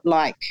you not,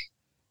 like,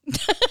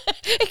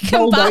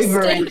 rolled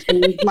over and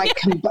like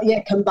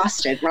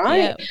combusted,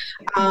 right?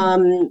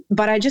 Yeah.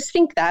 But I just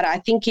think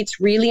it's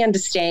really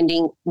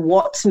understanding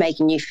what's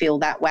making you feel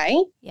that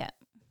way. Yeah.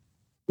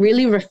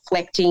 Really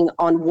reflecting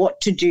on what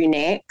to do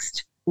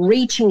next,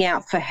 reaching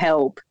out for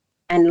help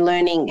and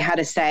learning how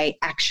to say,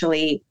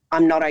 actually,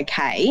 I'm not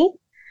okay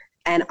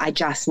and I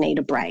just need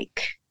a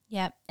break.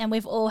 Yeah, and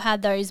we've all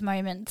had those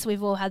moments.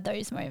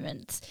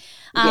 And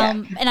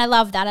Yeah. I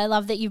love that. I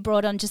love that you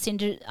brought on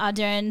Jacinda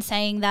Ardern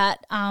saying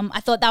that. I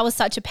thought that was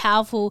such a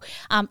powerful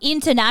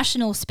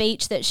international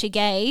speech that she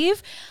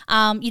gave,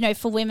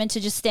 for women to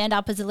just stand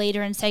up as a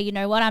leader and say, you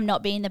know what, I'm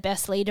not being the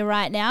best leader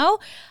right now.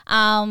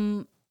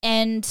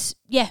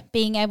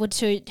 Being able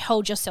to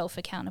hold yourself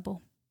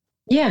accountable.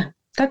 Yeah,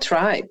 that's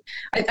right.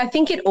 I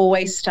think it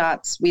always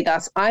starts with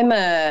us.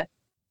 I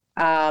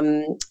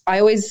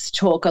always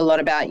talk a lot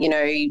about,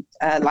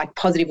 like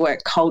positive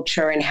work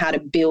culture and how to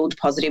build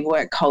positive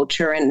work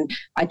culture. And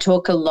I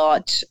talk a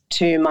lot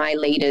to my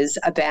leaders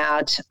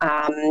about,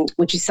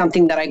 which is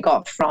something that I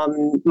got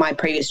from my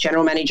previous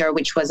general manager,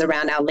 which was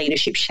around our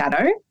leadership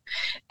shadow.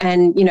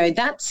 And,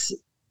 that's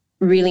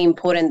really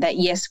important that,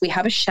 yes, we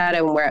have a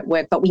shadow and we're at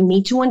work, but we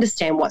need to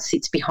understand what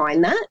sits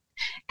behind that.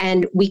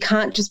 And we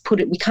can't just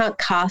we can't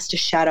cast a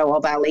shadow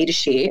of our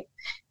leadership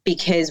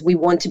because we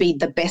want to be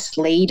the best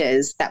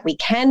leaders that we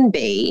can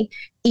be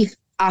if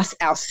us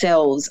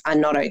ourselves are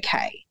not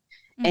okay.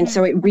 Mm-hmm. And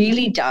so it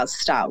really does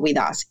start with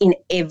us in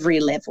every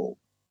level.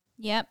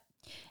 Yep.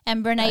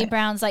 And Brene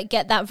Brown's like,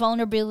 get that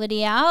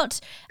vulnerability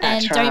out.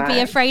 That's and don't be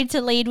afraid to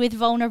lead with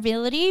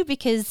vulnerability,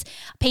 because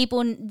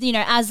people,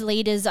 as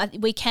leaders,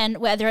 we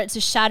can, whether it's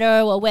a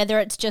shadow or whether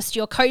it's just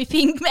your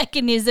coping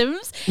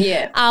mechanisms,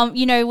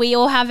 we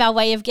all have our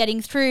way of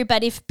getting through.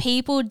 But if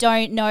people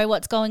don't know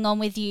what's going on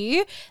with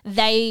you,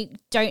 they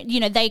can't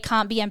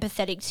be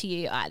empathetic to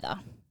you either.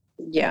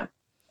 Yeah.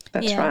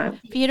 That's right.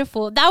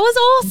 Beautiful. That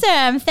was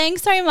awesome.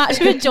 Thanks so much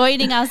for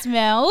joining us,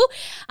 Mel.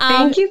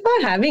 Thank you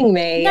for having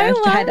me. No I've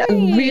worries. had a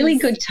really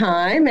good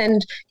time,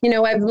 and,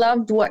 I've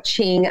loved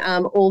watching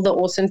all the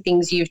awesome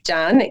things you've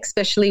done,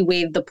 especially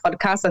with the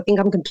podcast. I think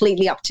I'm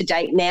completely up to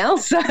date now.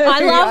 So I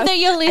love that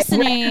you're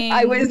listening.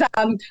 I was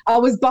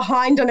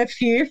behind on a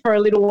few for a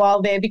little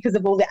while there because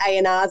of all the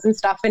A&Rs and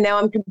stuff, and now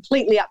I'm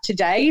completely up to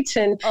date.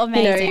 And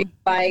amazing.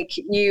 Like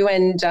you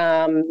and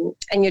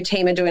your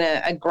team are doing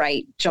a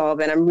great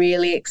job, and I'm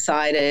really excited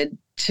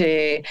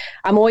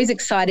I'm always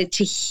excited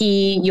to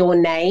hear your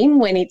name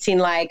when it's in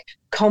like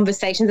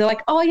conversations. They're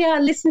like, oh yeah, I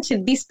listened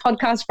to this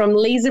podcast from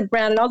Lisa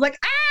Brown, and I was like,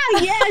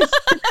 yes.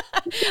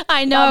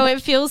 I know,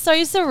 it feels so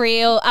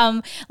surreal.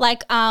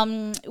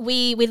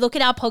 We look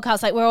at our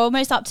podcast, like we're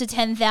almost up to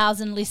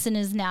 10,000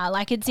 listeners now.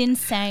 Like it's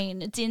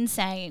insane.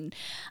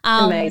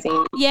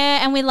 Amazing.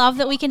 Yeah, and we love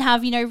that we can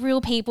have,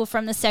 real people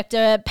from the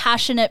sector,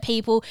 passionate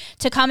people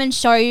to come and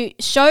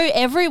show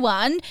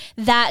everyone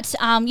that,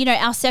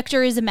 our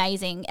sector is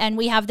amazing and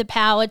we have the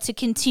power to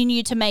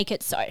continue to make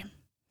it so.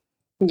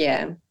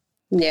 Yeah.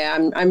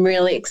 Yeah, I'm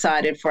really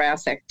excited for our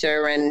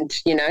sector, and,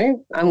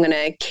 I'm going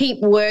to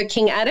keep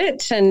working at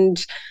it.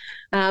 And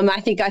I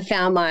think I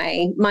found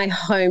my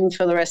home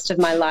for the rest of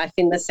my life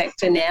in the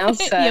sector now.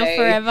 So your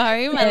forever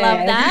home. I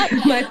love that.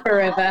 My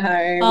forever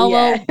home. Oh,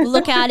 well,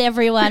 look out,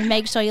 everyone.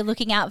 Make sure you're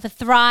looking out for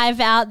Thrive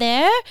out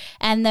there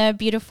and the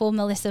beautiful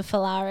Melissa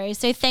Falero.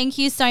 So thank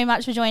you so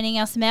much for joining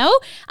us, Mel.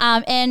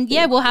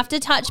 We'll have to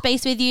touch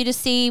base with you to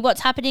see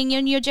what's happening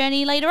in your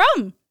journey later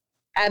on.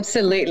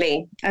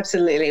 Absolutely.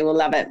 We'll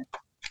love it.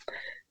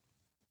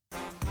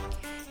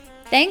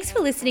 Thanks for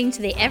listening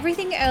to the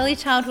Everything Early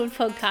Childhood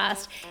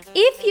podcast.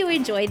 If you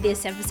enjoyed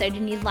this episode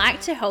and you'd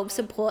like to help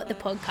support the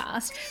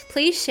podcast,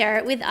 please share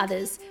it with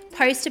others,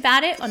 post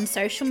about it on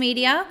social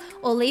media,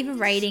 or leave a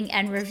rating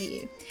and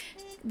review.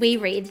 We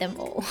read them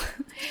all.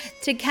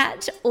 To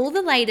catch all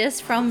the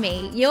latest from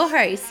me, your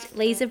host,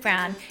 Lisa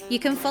Brown, you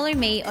can follow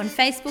me on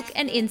Facebook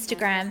and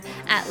Instagram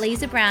at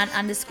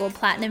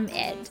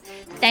LisaBrown_PlatinumEd.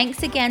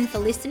 Thanks again for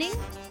listening.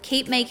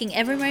 Keep making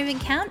every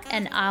moment count,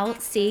 and I'll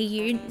see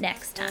you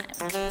next time.